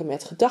maken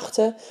met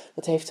gedachten,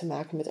 dat heeft te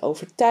maken met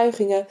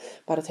overtuigingen,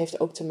 maar dat heeft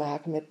ook te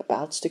maken met een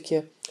bepaald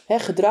stukje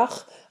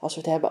gedrag. Als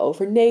we het hebben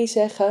over nee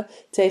zeggen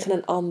tegen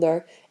een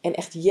ander en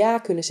echt ja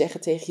kunnen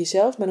zeggen tegen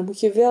jezelf, maar dan moet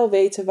je wel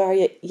weten waar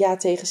je ja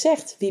tegen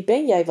zegt. Wie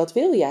ben jij? Wat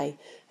wil jij?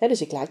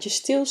 Dus ik laat je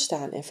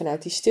stilstaan en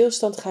vanuit die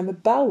stilstand gaan we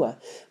bouwen.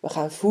 We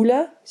gaan voelen.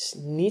 Het is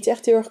niet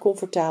echt heel erg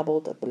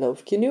comfortabel, dat beloof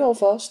ik je nu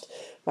alvast.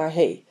 Maar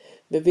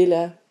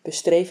we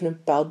streven een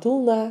bepaald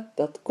doel na.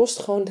 Dat kost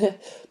gewoon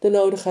de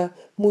nodige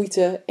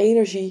moeite,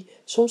 energie,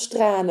 soms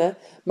tranen.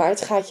 Maar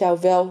het gaat jou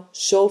wel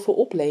zoveel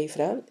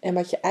opleveren. En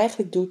wat je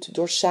eigenlijk doet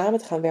door samen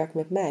te gaan werken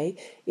met mij,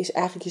 is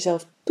eigenlijk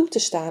jezelf toe te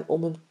staan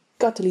om een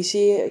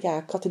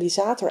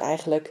katalysator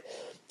eigenlijk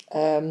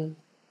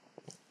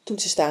toe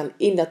te staan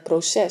in dat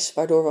proces,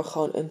 waardoor we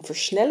gewoon een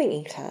versnelling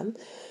ingaan.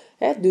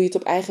 Doe je het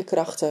op eigen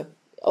krachten,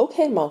 ook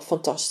helemaal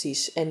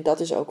fantastisch. En dat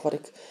is ook wat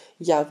ik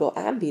jou wil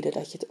aanbieden,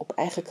 dat je het op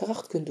eigen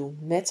kracht kunt doen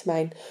met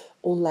mijn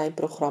online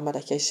programma,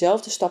 dat jij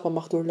zelf de stappen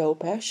mag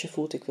doorlopen. Als je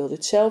voelt, ik wil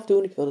dit zelf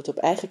doen, ik wil dit op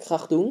eigen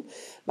kracht doen,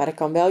 maar ik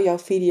kan wel jouw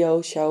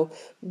video's, jouw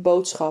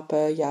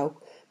boodschappen, jouw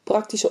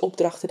praktische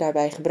opdrachten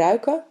daarbij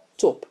gebruiken.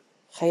 Top.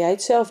 Ga jij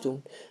het zelf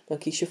doen? Dan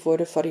kies je voor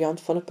de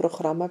variant van het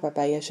programma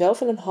waarbij je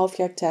zelf in een half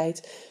jaar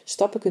tijd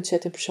stappen kunt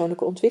zetten in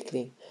persoonlijke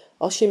ontwikkeling.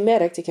 Als je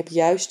merkt, ik heb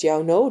juist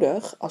jou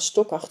nodig als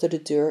stok achter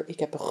de deur, ik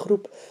heb een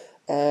groep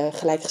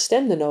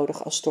gelijkgestemden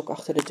nodig als stok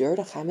achter de deur,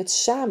 dan gaan we het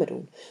samen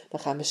doen. Dan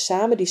gaan we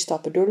samen die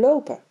stappen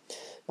doorlopen.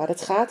 Maar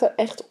het gaat er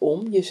echt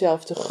om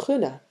jezelf te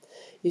gunnen.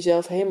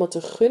 Jezelf helemaal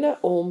te gunnen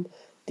om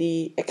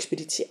die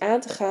expeditie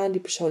aan te gaan,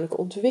 die persoonlijke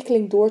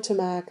ontwikkeling door te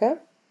maken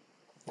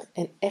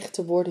en echt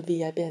te worden wie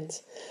jij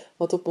bent.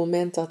 Want op het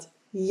moment dat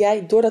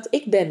doordat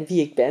ik ben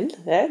wie ik ben,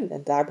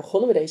 en daar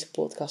begonnen we deze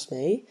podcast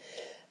mee,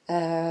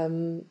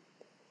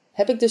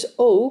 heb ik dus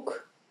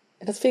ook,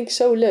 en dat vind ik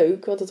zo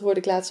leuk, want dat hoorde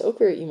ik laatst ook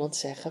weer iemand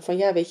zeggen, van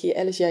ja, weet je,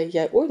 Alice,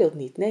 jij oordeelt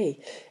niet, nee.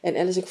 En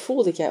Alice, ik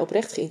voel dat jij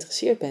oprecht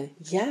geïnteresseerd bent.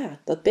 Ja,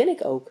 dat ben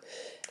ik ook.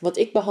 Want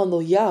ik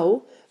behandel jou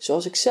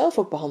zoals ik zelf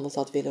ook behandeld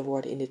had willen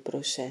worden in dit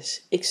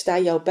proces. Ik sta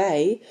jou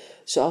bij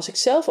zoals ik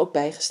zelf ook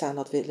bijgestaan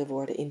had willen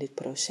worden in dit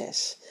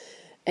proces.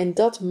 En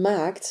dat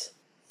maakt,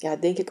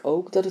 denk ik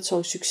ook, dat het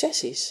zo'n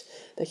succes is.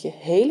 Dat je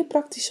hele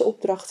praktische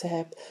opdrachten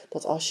hebt.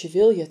 Dat als je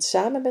wil, je het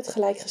samen met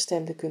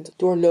gelijkgestemden kunt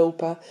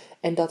doorlopen.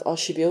 En dat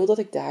als je wil, dat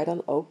ik daar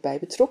dan ook bij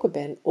betrokken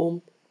ben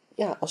om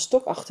als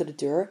stok achter de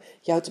deur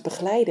jou te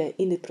begeleiden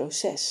in dit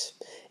proces.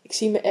 Ik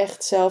zie me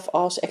echt zelf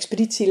als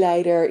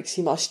expeditieleider. Ik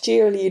zie me als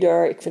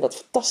cheerleader. Ik vind dat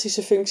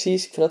fantastische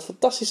functies. Ik vind dat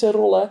fantastische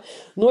rollen.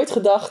 Nooit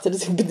gedacht. En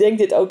ik bedenk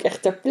dit ook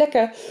echt ter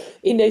plekke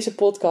in deze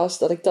podcast.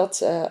 Dat ik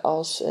dat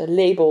als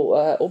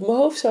label op mijn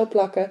hoofd zou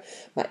plakken.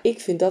 Maar ik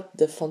vind dat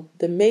van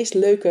de meest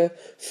leuke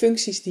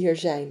functies die er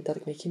zijn. Dat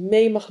ik met je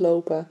mee mag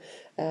lopen.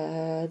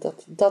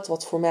 Dat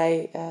wat voor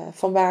mij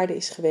van waarde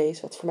is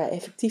geweest. Wat voor mij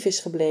effectief is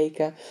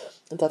gebleken.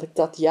 Dat ik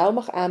dat jou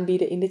mag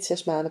aanbieden in dit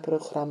 6 maanden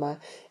programma.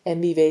 En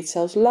wie weet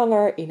zelfs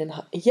langer in een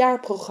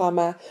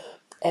jaarprogramma.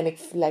 En het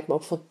lijkt me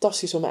ook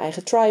fantastisch om mijn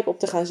eigen tribe op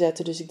te gaan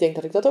zetten. Dus ik denk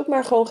dat ik dat ook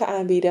maar gewoon ga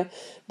aanbieden.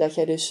 Dat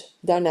jij dus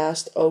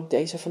daarnaast ook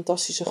deze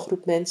fantastische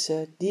groep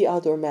mensen die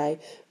al door mij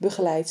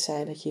begeleid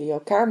zijn. Dat jullie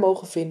elkaar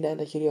mogen vinden en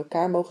dat jullie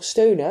elkaar mogen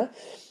steunen.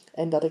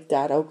 En dat ik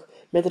daar ook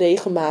met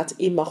regelmaat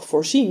in mag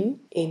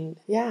voorzien. In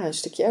een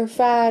stukje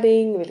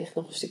ervaring, wellicht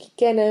nog een stukje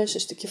kennis, een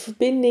stukje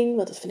verbinding.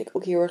 Want dat vind ik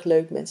ook heel erg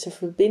leuk, mensen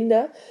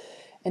verbinden.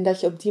 En dat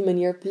je op die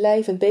manier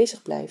blijvend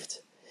bezig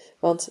blijft.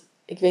 Want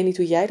ik weet niet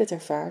hoe jij dat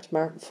ervaart,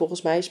 maar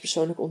volgens mij is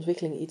persoonlijke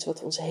ontwikkeling iets wat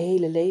we ons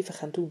hele leven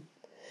gaan doen.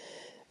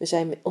 We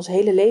zijn ons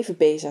hele leven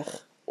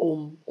bezig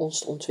om ons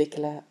te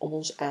ontwikkelen, om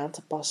ons aan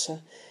te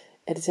passen.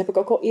 En dit heb ik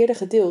ook al eerder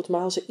gedeeld,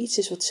 maar als er iets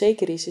is wat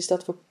zeker is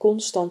dat we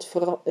constant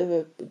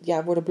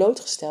worden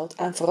blootgesteld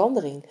aan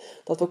verandering.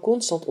 Dat we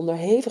constant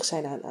onderhevig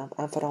zijn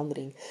aan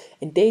verandering.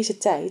 En deze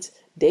tijd,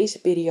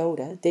 deze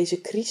periode,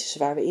 deze crisis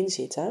waar we in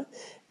zitten,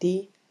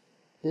 die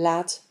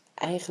laat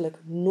eigenlijk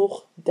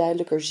nog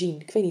duidelijker zien.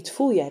 Ik weet niet,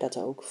 voel jij dat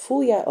ook?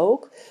 Voel jij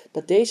ook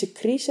dat deze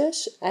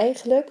crisis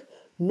eigenlijk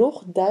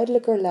nog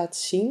duidelijker laat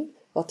zien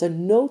wat de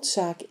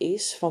noodzaak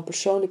is van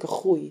persoonlijke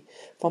groei,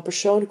 van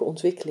persoonlijke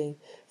ontwikkeling,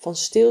 van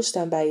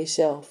stilstaan bij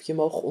jezelf. Je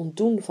mogen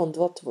ontdoen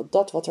van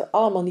dat wat er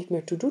allemaal niet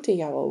meer toe doet in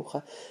jouw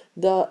ogen.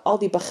 Al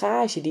die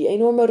bagage, die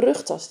enorme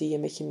rugtas die je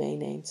met je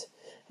meeneemt,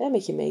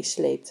 met je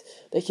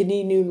meesleept. Dat je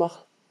die nu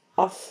mag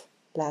af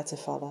laten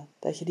vallen.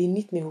 Dat je die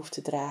niet meer hoeft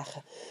te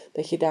dragen.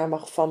 Dat je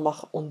daar van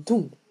mag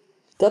ontdoen.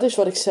 Dat is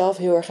wat ik zelf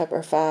heel erg heb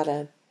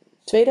ervaren.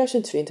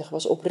 2020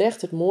 was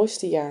oprecht het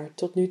mooiste jaar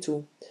tot nu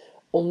toe.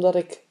 Omdat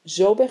ik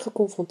zo ben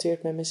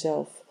geconfronteerd met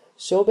mezelf.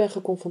 Zo ben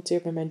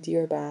geconfronteerd met mijn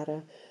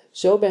dierbaren.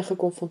 Zo ben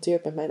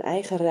geconfronteerd met mijn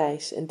eigen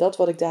reis. En dat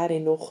wat ik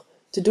daarin nog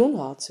te doen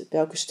had.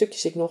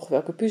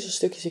 Welke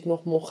puzzelstukjes ik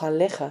nog mocht gaan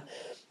leggen.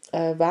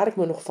 Waar ik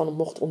me nog van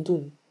mocht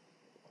ontdoen.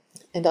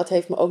 En dat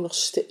heeft me ook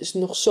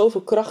nog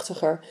zoveel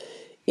krachtiger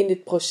in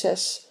dit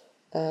proces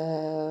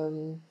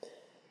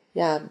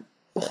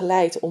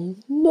begeleid om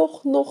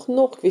nog,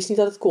 ik wist niet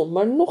dat het kon,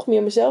 maar nog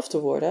meer mezelf te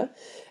worden.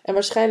 En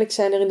waarschijnlijk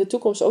zijn er in de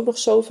toekomst ook nog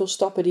zoveel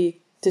stappen die ik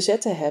te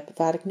zetten heb,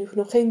 waar ik nu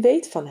nog geen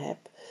weet van heb.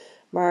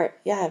 Maar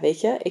ja,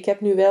 weet je, ik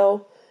heb nu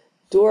wel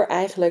door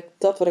eigenlijk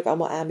dat wat ik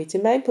allemaal aanbied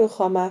in mijn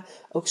programma,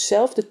 ook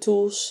zelf de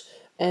tools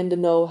en de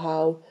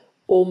know-how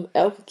om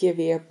elke keer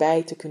weer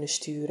bij te kunnen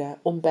sturen.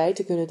 Om bij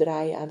te kunnen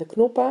draaien aan de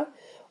knoppen.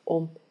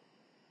 Om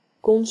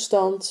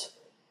constant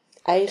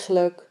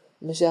eigenlijk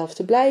mezelf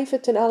te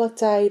blijven ten alle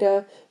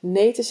tijden.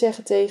 Nee te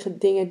zeggen tegen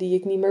dingen die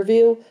ik niet meer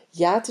wil.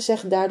 Ja te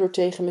zeggen daardoor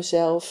tegen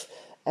mezelf.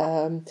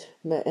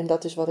 En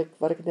dat is wat ik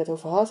het net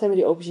over had. Met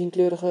die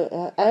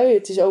auberginekleurige ui.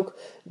 Het is ook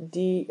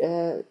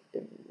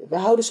we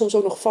houden soms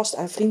ook nog vast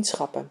aan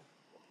vriendschappen.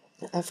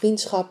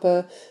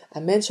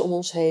 Aan mensen om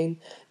ons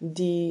heen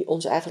die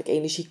ons eigenlijk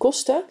energie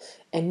kosten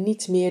en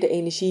niet meer de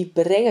energie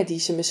brengen die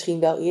ze misschien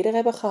wel eerder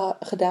hebben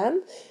gedaan.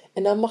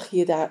 En dan mag je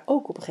je daar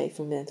ook op een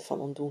gegeven moment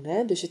van ontdoen.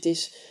 Hè? Dus het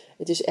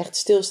is echt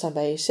stilstaan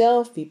bij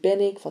jezelf. Wie ben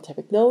ik? Wat heb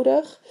ik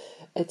nodig?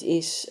 Het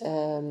is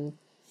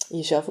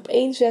jezelf op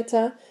één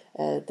zetten.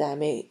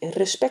 Daarmee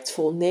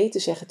respectvol nee te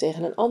zeggen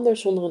tegen een ander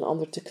zonder een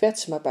ander te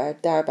kwetsen, maar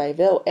daarbij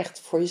wel echt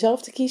voor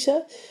jezelf te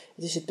kiezen.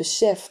 Het is het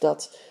besef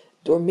dat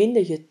door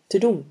minder je te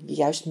doen, je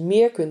juist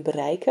meer kunt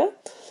bereiken.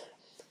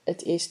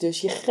 Het is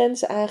dus je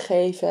grenzen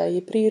aangeven,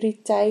 je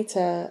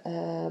prioriteiten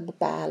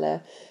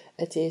bepalen.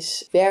 Het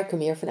is werken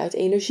meer vanuit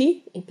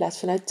energie in plaats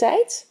vanuit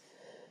tijd.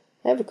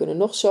 We kunnen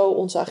nog zo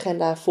onze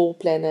agenda vol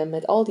plannen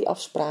met al die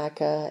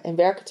afspraken en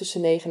werken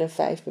tussen 9 en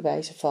 5 bij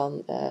wijze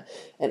van.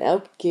 En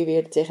elke keer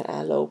weer er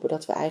tegenaan lopen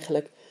dat we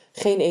eigenlijk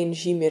geen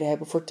energie meer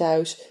hebben voor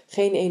thuis,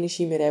 geen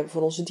energie meer hebben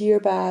voor onze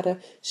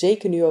dierbaren.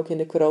 Zeker nu ook in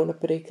de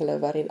coronaprikkelen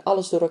waarin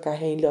alles door elkaar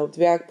heen loopt,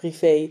 werk,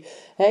 privé.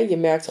 Je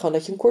merkt gewoon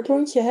dat je een kort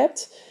rondje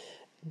hebt.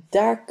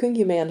 Daar kun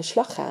je mee aan de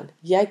slag gaan.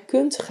 Jij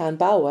kunt gaan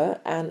bouwen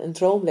aan een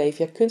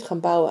droomleven. Jij kunt gaan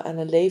bouwen aan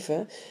een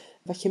leven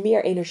wat je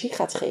meer energie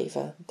gaat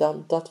geven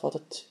dan dat wat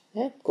het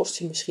kost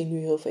je misschien nu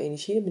heel veel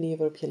energie, de manier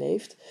waarop je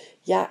leeft.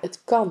 Ja,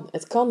 het kan.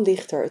 Het kan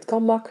lichter. Het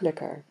kan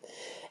makkelijker.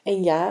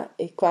 En ja,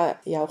 qua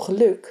jouw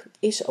geluk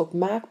is ook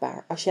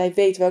maakbaar. Als jij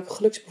weet welke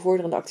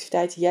geluksbevorderende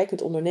activiteiten jij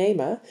kunt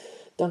ondernemen,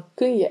 dan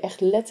kun je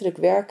echt letterlijk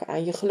werken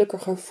aan je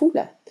gelukkiger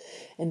voelen.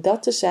 En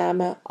dat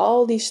tezamen,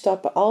 al die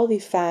stappen, al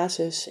die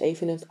fases,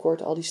 even in het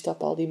kort, al die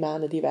stappen, al die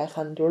maanden die wij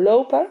gaan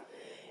doorlopen,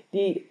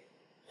 die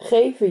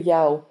geven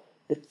jou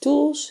de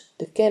tools,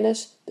 de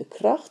kennis, de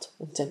kracht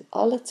om ten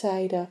alle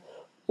tijden,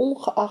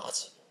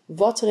 ongeacht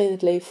wat er in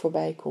het leven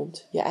voorbij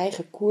komt, je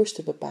eigen koers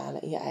te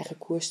bepalen en je eigen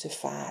koers te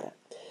varen.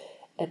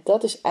 En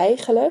dat is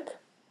eigenlijk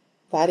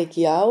waar ik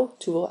jou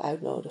toe wil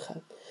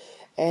uitnodigen.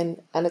 En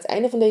aan het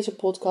einde van deze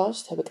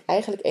podcast heb ik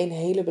eigenlijk een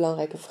hele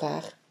belangrijke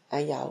vraag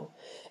aan jou.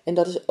 En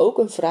dat is ook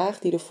een vraag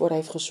die ervoor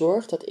heeft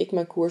gezorgd dat ik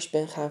mijn koers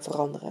ben gaan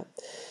veranderen.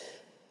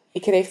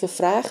 Ik kreeg de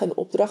vraag een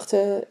opdracht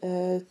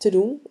te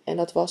doen. En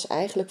dat was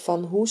eigenlijk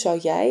van hoe zou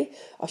jij,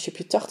 als je op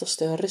je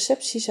 80ste een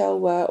receptie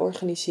zou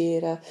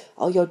organiseren,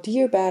 al jouw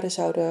dierbaren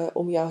zouden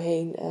om jou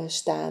heen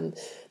staan.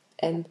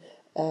 En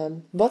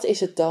wat is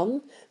het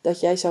dan dat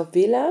jij zou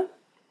willen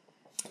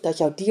dat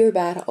jouw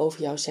dierbaren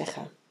over jou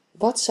zeggen?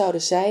 Wat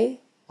zouden zij,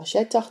 als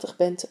jij 80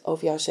 bent,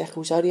 over jou zeggen?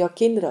 Hoe zouden jouw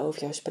kinderen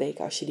over jou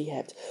spreken als je die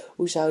hebt?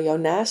 Hoe zou jouw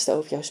naasten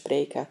over jou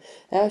spreken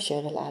als je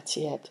een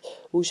relatie hebt?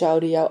 Hoe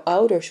zouden jouw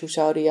ouders, hoe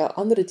zouden jouw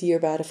andere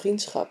dierbare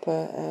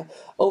vriendschappen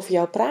over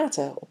jou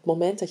praten op het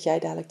moment dat jij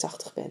dadelijk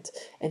 80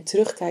 bent en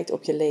terugkijkt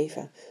op je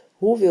leven?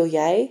 Hoe wil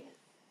jij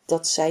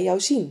dat zij jou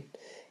zien?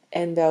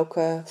 En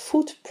welke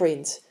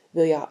footprint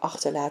wil je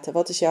achterlaten?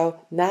 Wat is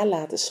jouw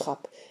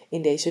nalatenschap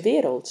in deze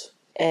wereld?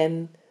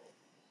 En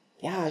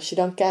ja, als je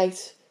dan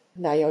kijkt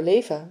naar jouw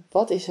leven,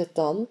 wat is het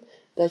dan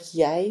dat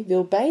jij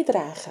wil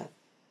bijdragen?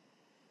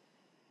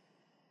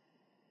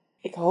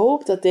 Ik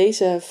hoop dat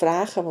deze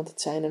vragen, want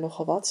het zijn er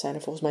nogal wat, zijn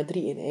er volgens mij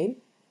 3 in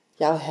 1,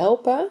 jou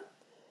helpen.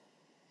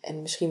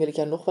 En misschien wil ik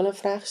jou nog wel een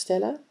vraag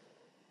stellen.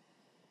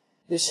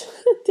 Dus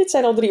dit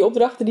zijn al 3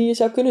 opdrachten die je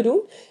zou kunnen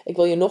doen. Ik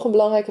wil je nog een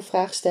belangrijke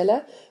vraag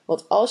stellen.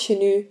 Want als je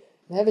nu,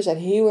 we zijn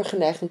heel erg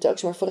geneigd om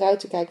telkens maar vooruit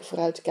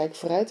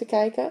te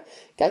kijken.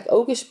 Kijk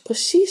ook eens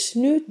precies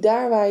nu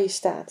daar waar je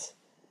staat.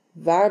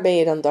 Waar ben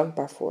je dan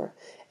dankbaar voor?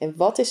 En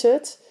wat is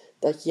het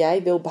dat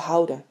jij wil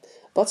behouden?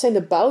 Wat zijn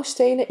de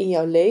bouwstenen in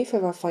jouw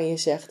leven waarvan je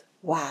zegt,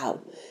 wauw,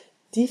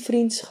 die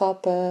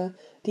vriendschappen,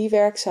 die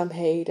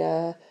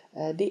werkzaamheden,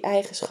 die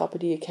eigenschappen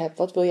die ik heb,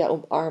 wat wil jij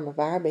omarmen?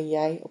 Waar ben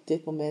jij op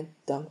dit moment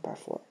dankbaar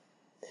voor?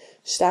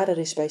 Sta er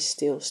eens bij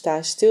stil.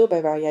 Sta stil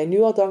bij waar jij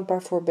nu al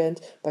dankbaar voor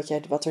bent,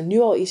 wat er nu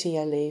al is in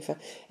jouw leven.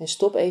 En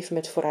stop even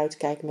met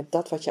vooruitkijken met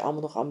dat wat je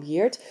allemaal nog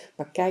ambieert.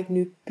 Maar kijk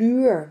nu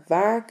puur,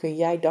 waar kun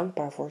jij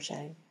dankbaar voor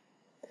zijn?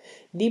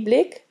 Die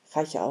blik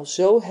gaat je al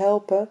zo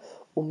helpen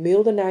om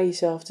milder naar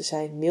jezelf te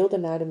zijn, milder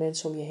naar de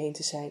mensen om je heen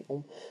te zijn,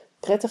 om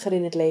prettiger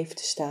in het leven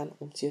te staan,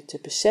 om je te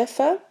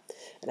beseffen.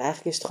 En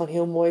eigenlijk is het gewoon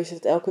heel mooi als je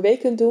het elke week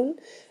kunt doen.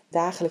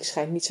 Dagelijks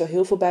schijnt niet zo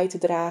heel veel bij te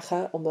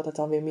dragen, omdat het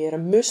dan weer meer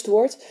een must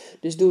wordt.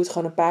 Dus doe het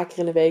gewoon een paar keer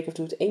in de week of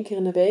doe het 1 keer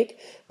in de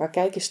week. Maar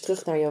kijk eens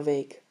terug naar jouw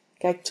week.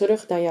 Kijk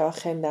terug naar jouw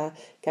agenda.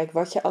 Kijk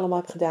wat je allemaal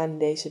hebt gedaan in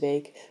deze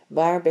week.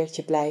 Waar ben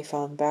je blij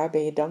van? Waar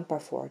ben je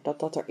dankbaar voor?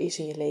 Dat er is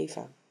in je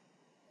leven.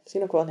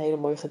 Misschien ook wel een hele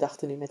mooie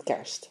gedachte nu met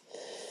kerst.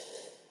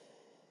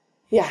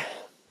 Ja,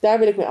 daar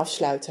wil ik mee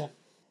afsluiten.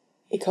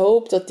 Ik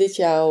hoop dat dit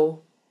jou een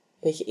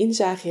beetje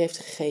inzage heeft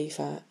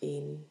gegeven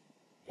in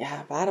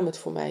waarom het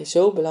voor mij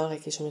zo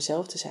belangrijk is om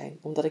mezelf te zijn.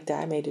 Omdat ik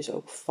daarmee dus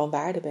ook van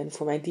waarde ben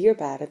voor mijn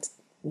dierbaren.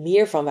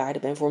 Meer van waarde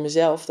ben voor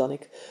mezelf dan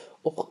ik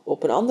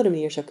op een andere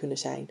manier zou kunnen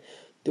zijn.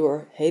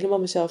 Door helemaal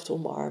mezelf te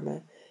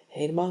omarmen,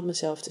 helemaal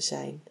mezelf te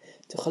zijn.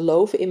 Te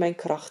geloven in mijn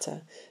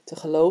krachten, te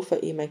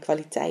geloven in mijn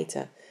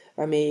kwaliteiten.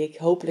 Waarmee ik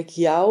hopelijk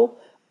jou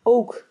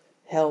ook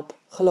help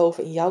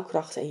geloven in jouw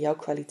krachten en jouw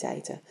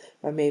kwaliteiten.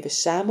 Waarmee we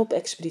samen op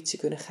expeditie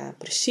kunnen gaan,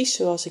 precies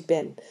zoals ik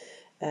ben.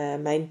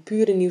 Mijn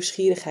pure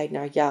nieuwsgierigheid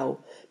naar jou.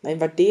 Mijn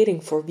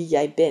waardering voor wie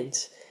jij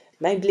bent.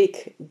 Mijn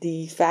blik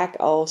die vaak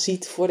al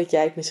ziet voordat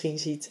jij het misschien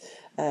ziet.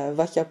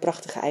 Wat jouw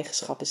prachtige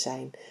eigenschappen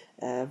zijn.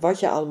 Wat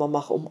je allemaal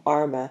mag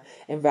omarmen.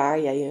 En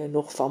waar jij je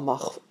nog van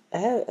mag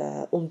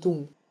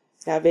ontdoen.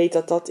 Ja, weet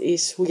dat dat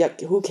is hoe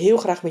ik heel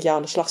graag met jou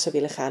aan de slag zou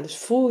willen gaan. Dus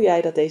voel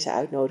jij dat deze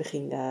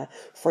uitnodiging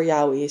voor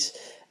jou is.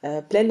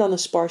 Plan dan een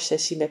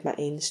sparsessie met me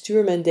in.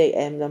 Stuur me een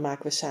DM, dan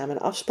maken we samen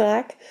een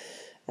afspraak.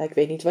 Ik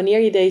weet niet wanneer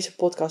je deze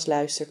podcast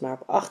luistert, maar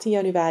op 18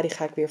 januari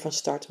ga ik weer van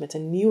start met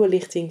een nieuwe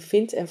lichting.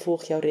 Vind en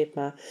volg jouw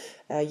ritme.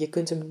 Je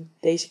kunt hem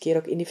deze keer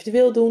ook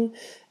individueel doen.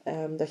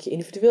 Dat je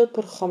individueel het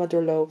programma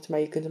doorloopt, maar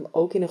je kunt hem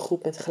ook in een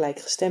groep met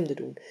gelijkgestemden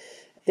doen.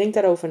 Denk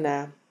daarover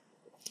na.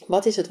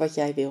 Wat is het wat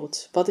jij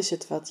wilt? Wat is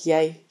het wat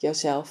jij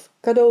jouzelf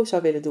cadeau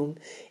zou willen doen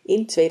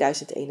in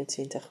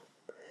 2021?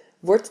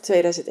 Wordt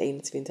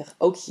 2021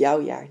 ook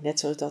jouw jaar? Net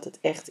zoals dat het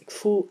echt, ik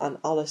voel aan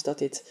alles dat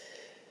dit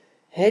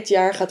het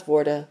jaar gaat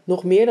worden,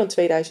 nog meer dan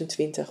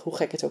 2020, hoe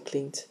gek het ook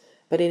klinkt.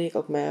 Waarin ik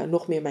ook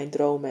nog meer mijn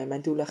dromen en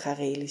mijn doelen ga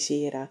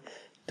realiseren.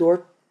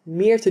 Door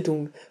meer te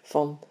doen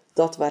van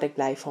dat waar ik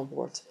blij van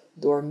word.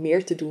 Door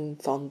meer te doen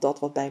van dat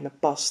wat bij me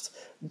past.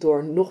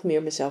 Door nog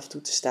meer mezelf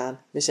toe te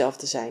staan, mezelf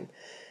te zijn.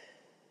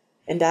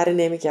 En daarin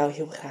neem ik jou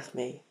heel graag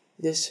mee.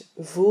 Dus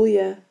voel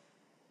je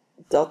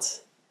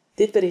dat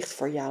dit bericht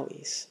voor jou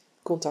is?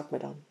 Contact me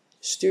dan.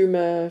 Stuur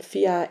me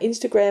via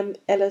Instagram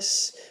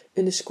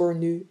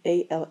Alice_nu,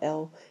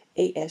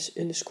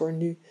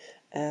 ELLES_nu,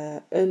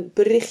 een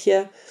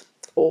berichtje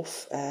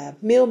of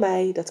mail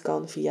mij. Dat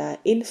kan via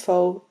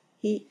info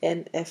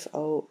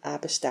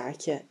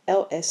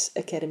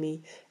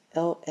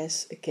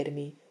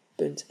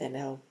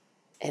lsacademy.nl.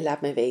 En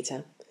laat mij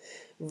weten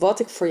wat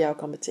ik voor jou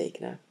kan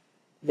betekenen.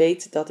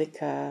 Weet dat ik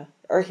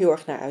er heel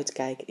erg naar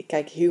uitkijk. Ik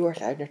kijk heel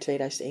erg uit naar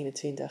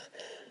 2021.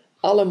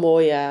 Alle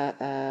mooie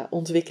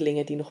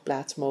ontwikkelingen die nog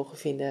plaats mogen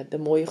vinden. De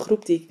mooie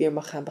groep die ik weer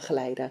mag gaan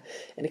begeleiden.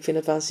 En ik vind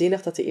het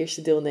waanzinnig dat de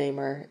eerste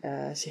deelnemer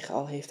zich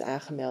al heeft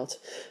aangemeld.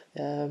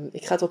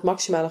 Ik ga tot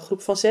maximaal een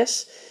groep van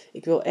 6.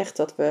 Ik wil echt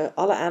dat we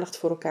alle aandacht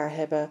voor elkaar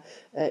hebben.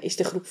 Is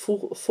de groep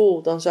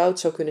vol, dan zou het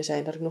zo kunnen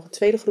zijn dat ik nog een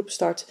tweede groep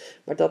start.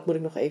 Maar dat moet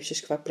ik nog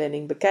eventjes qua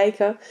planning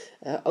bekijken.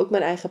 Ook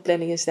mijn eigen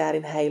planning is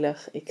daarin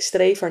heilig. Ik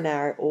streef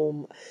ernaar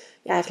om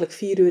eigenlijk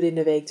 4 uur in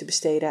de week te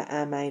besteden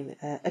aan mijn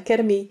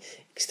academy.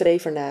 Ik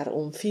streef ernaar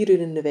om 4 uur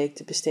in de week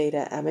te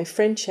besteden aan mijn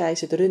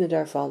franchise, het runnen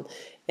daarvan.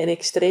 En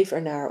ik streef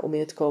ernaar om in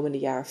het komende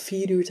jaar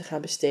 4 uur te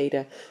gaan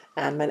besteden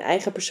aan mijn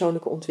eigen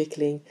persoonlijke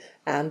ontwikkeling.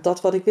 Aan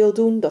dat wat ik wil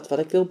doen, dat wat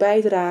ik wil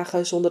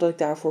bijdragen, zonder dat ik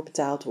daarvoor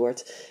betaald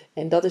word.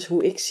 En dat is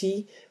hoe ik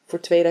zie voor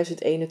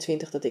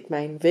 2021 dat ik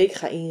mijn week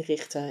ga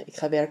inrichten. Ik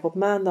ga werken op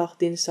maandag,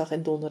 dinsdag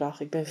en donderdag.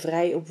 Ik ben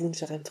vrij op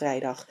woensdag en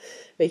vrijdag.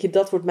 Weet je,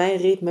 dat wordt mijn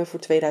ritme voor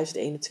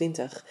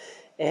 2021.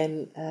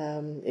 En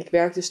ik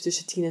werk dus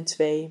tussen 10 en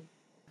 2.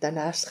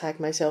 Daarnaast ga ik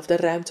mijzelf de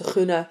ruimte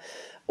gunnen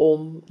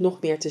om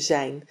nog meer te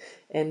zijn.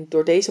 En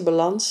door deze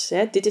balans,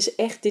 dit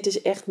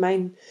is echt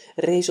mijn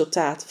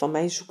resultaat van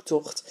mijn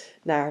zoektocht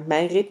naar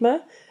mijn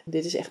ritme.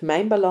 Dit is echt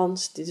mijn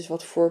balans. Dit is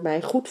wat voor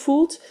mij goed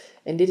voelt.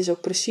 En dit is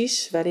ook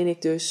precies waarin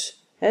ik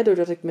dus,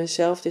 doordat ik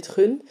mezelf dit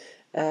gun,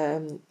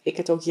 ik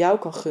het ook jou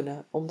kan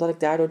gunnen. Omdat ik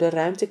daardoor de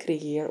ruimte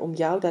creëer om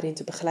jou daarin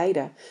te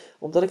begeleiden.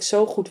 Omdat ik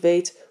zo goed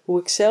weet hoe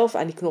ik zelf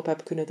aan die knop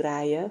heb kunnen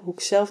draaien. Hoe ik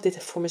zelf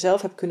dit voor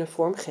mezelf heb kunnen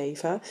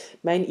vormgeven.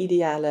 Mijn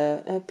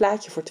ideale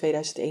plaatje voor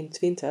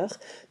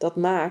 2021. Dat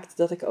maakt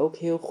dat ik ook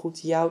heel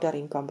goed jou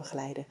daarin kan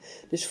begeleiden.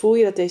 Dus voel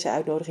je dat deze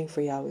uitnodiging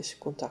voor jou is,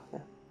 contact me.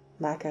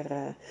 Maak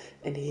er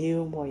een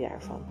heel mooi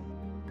jaar van.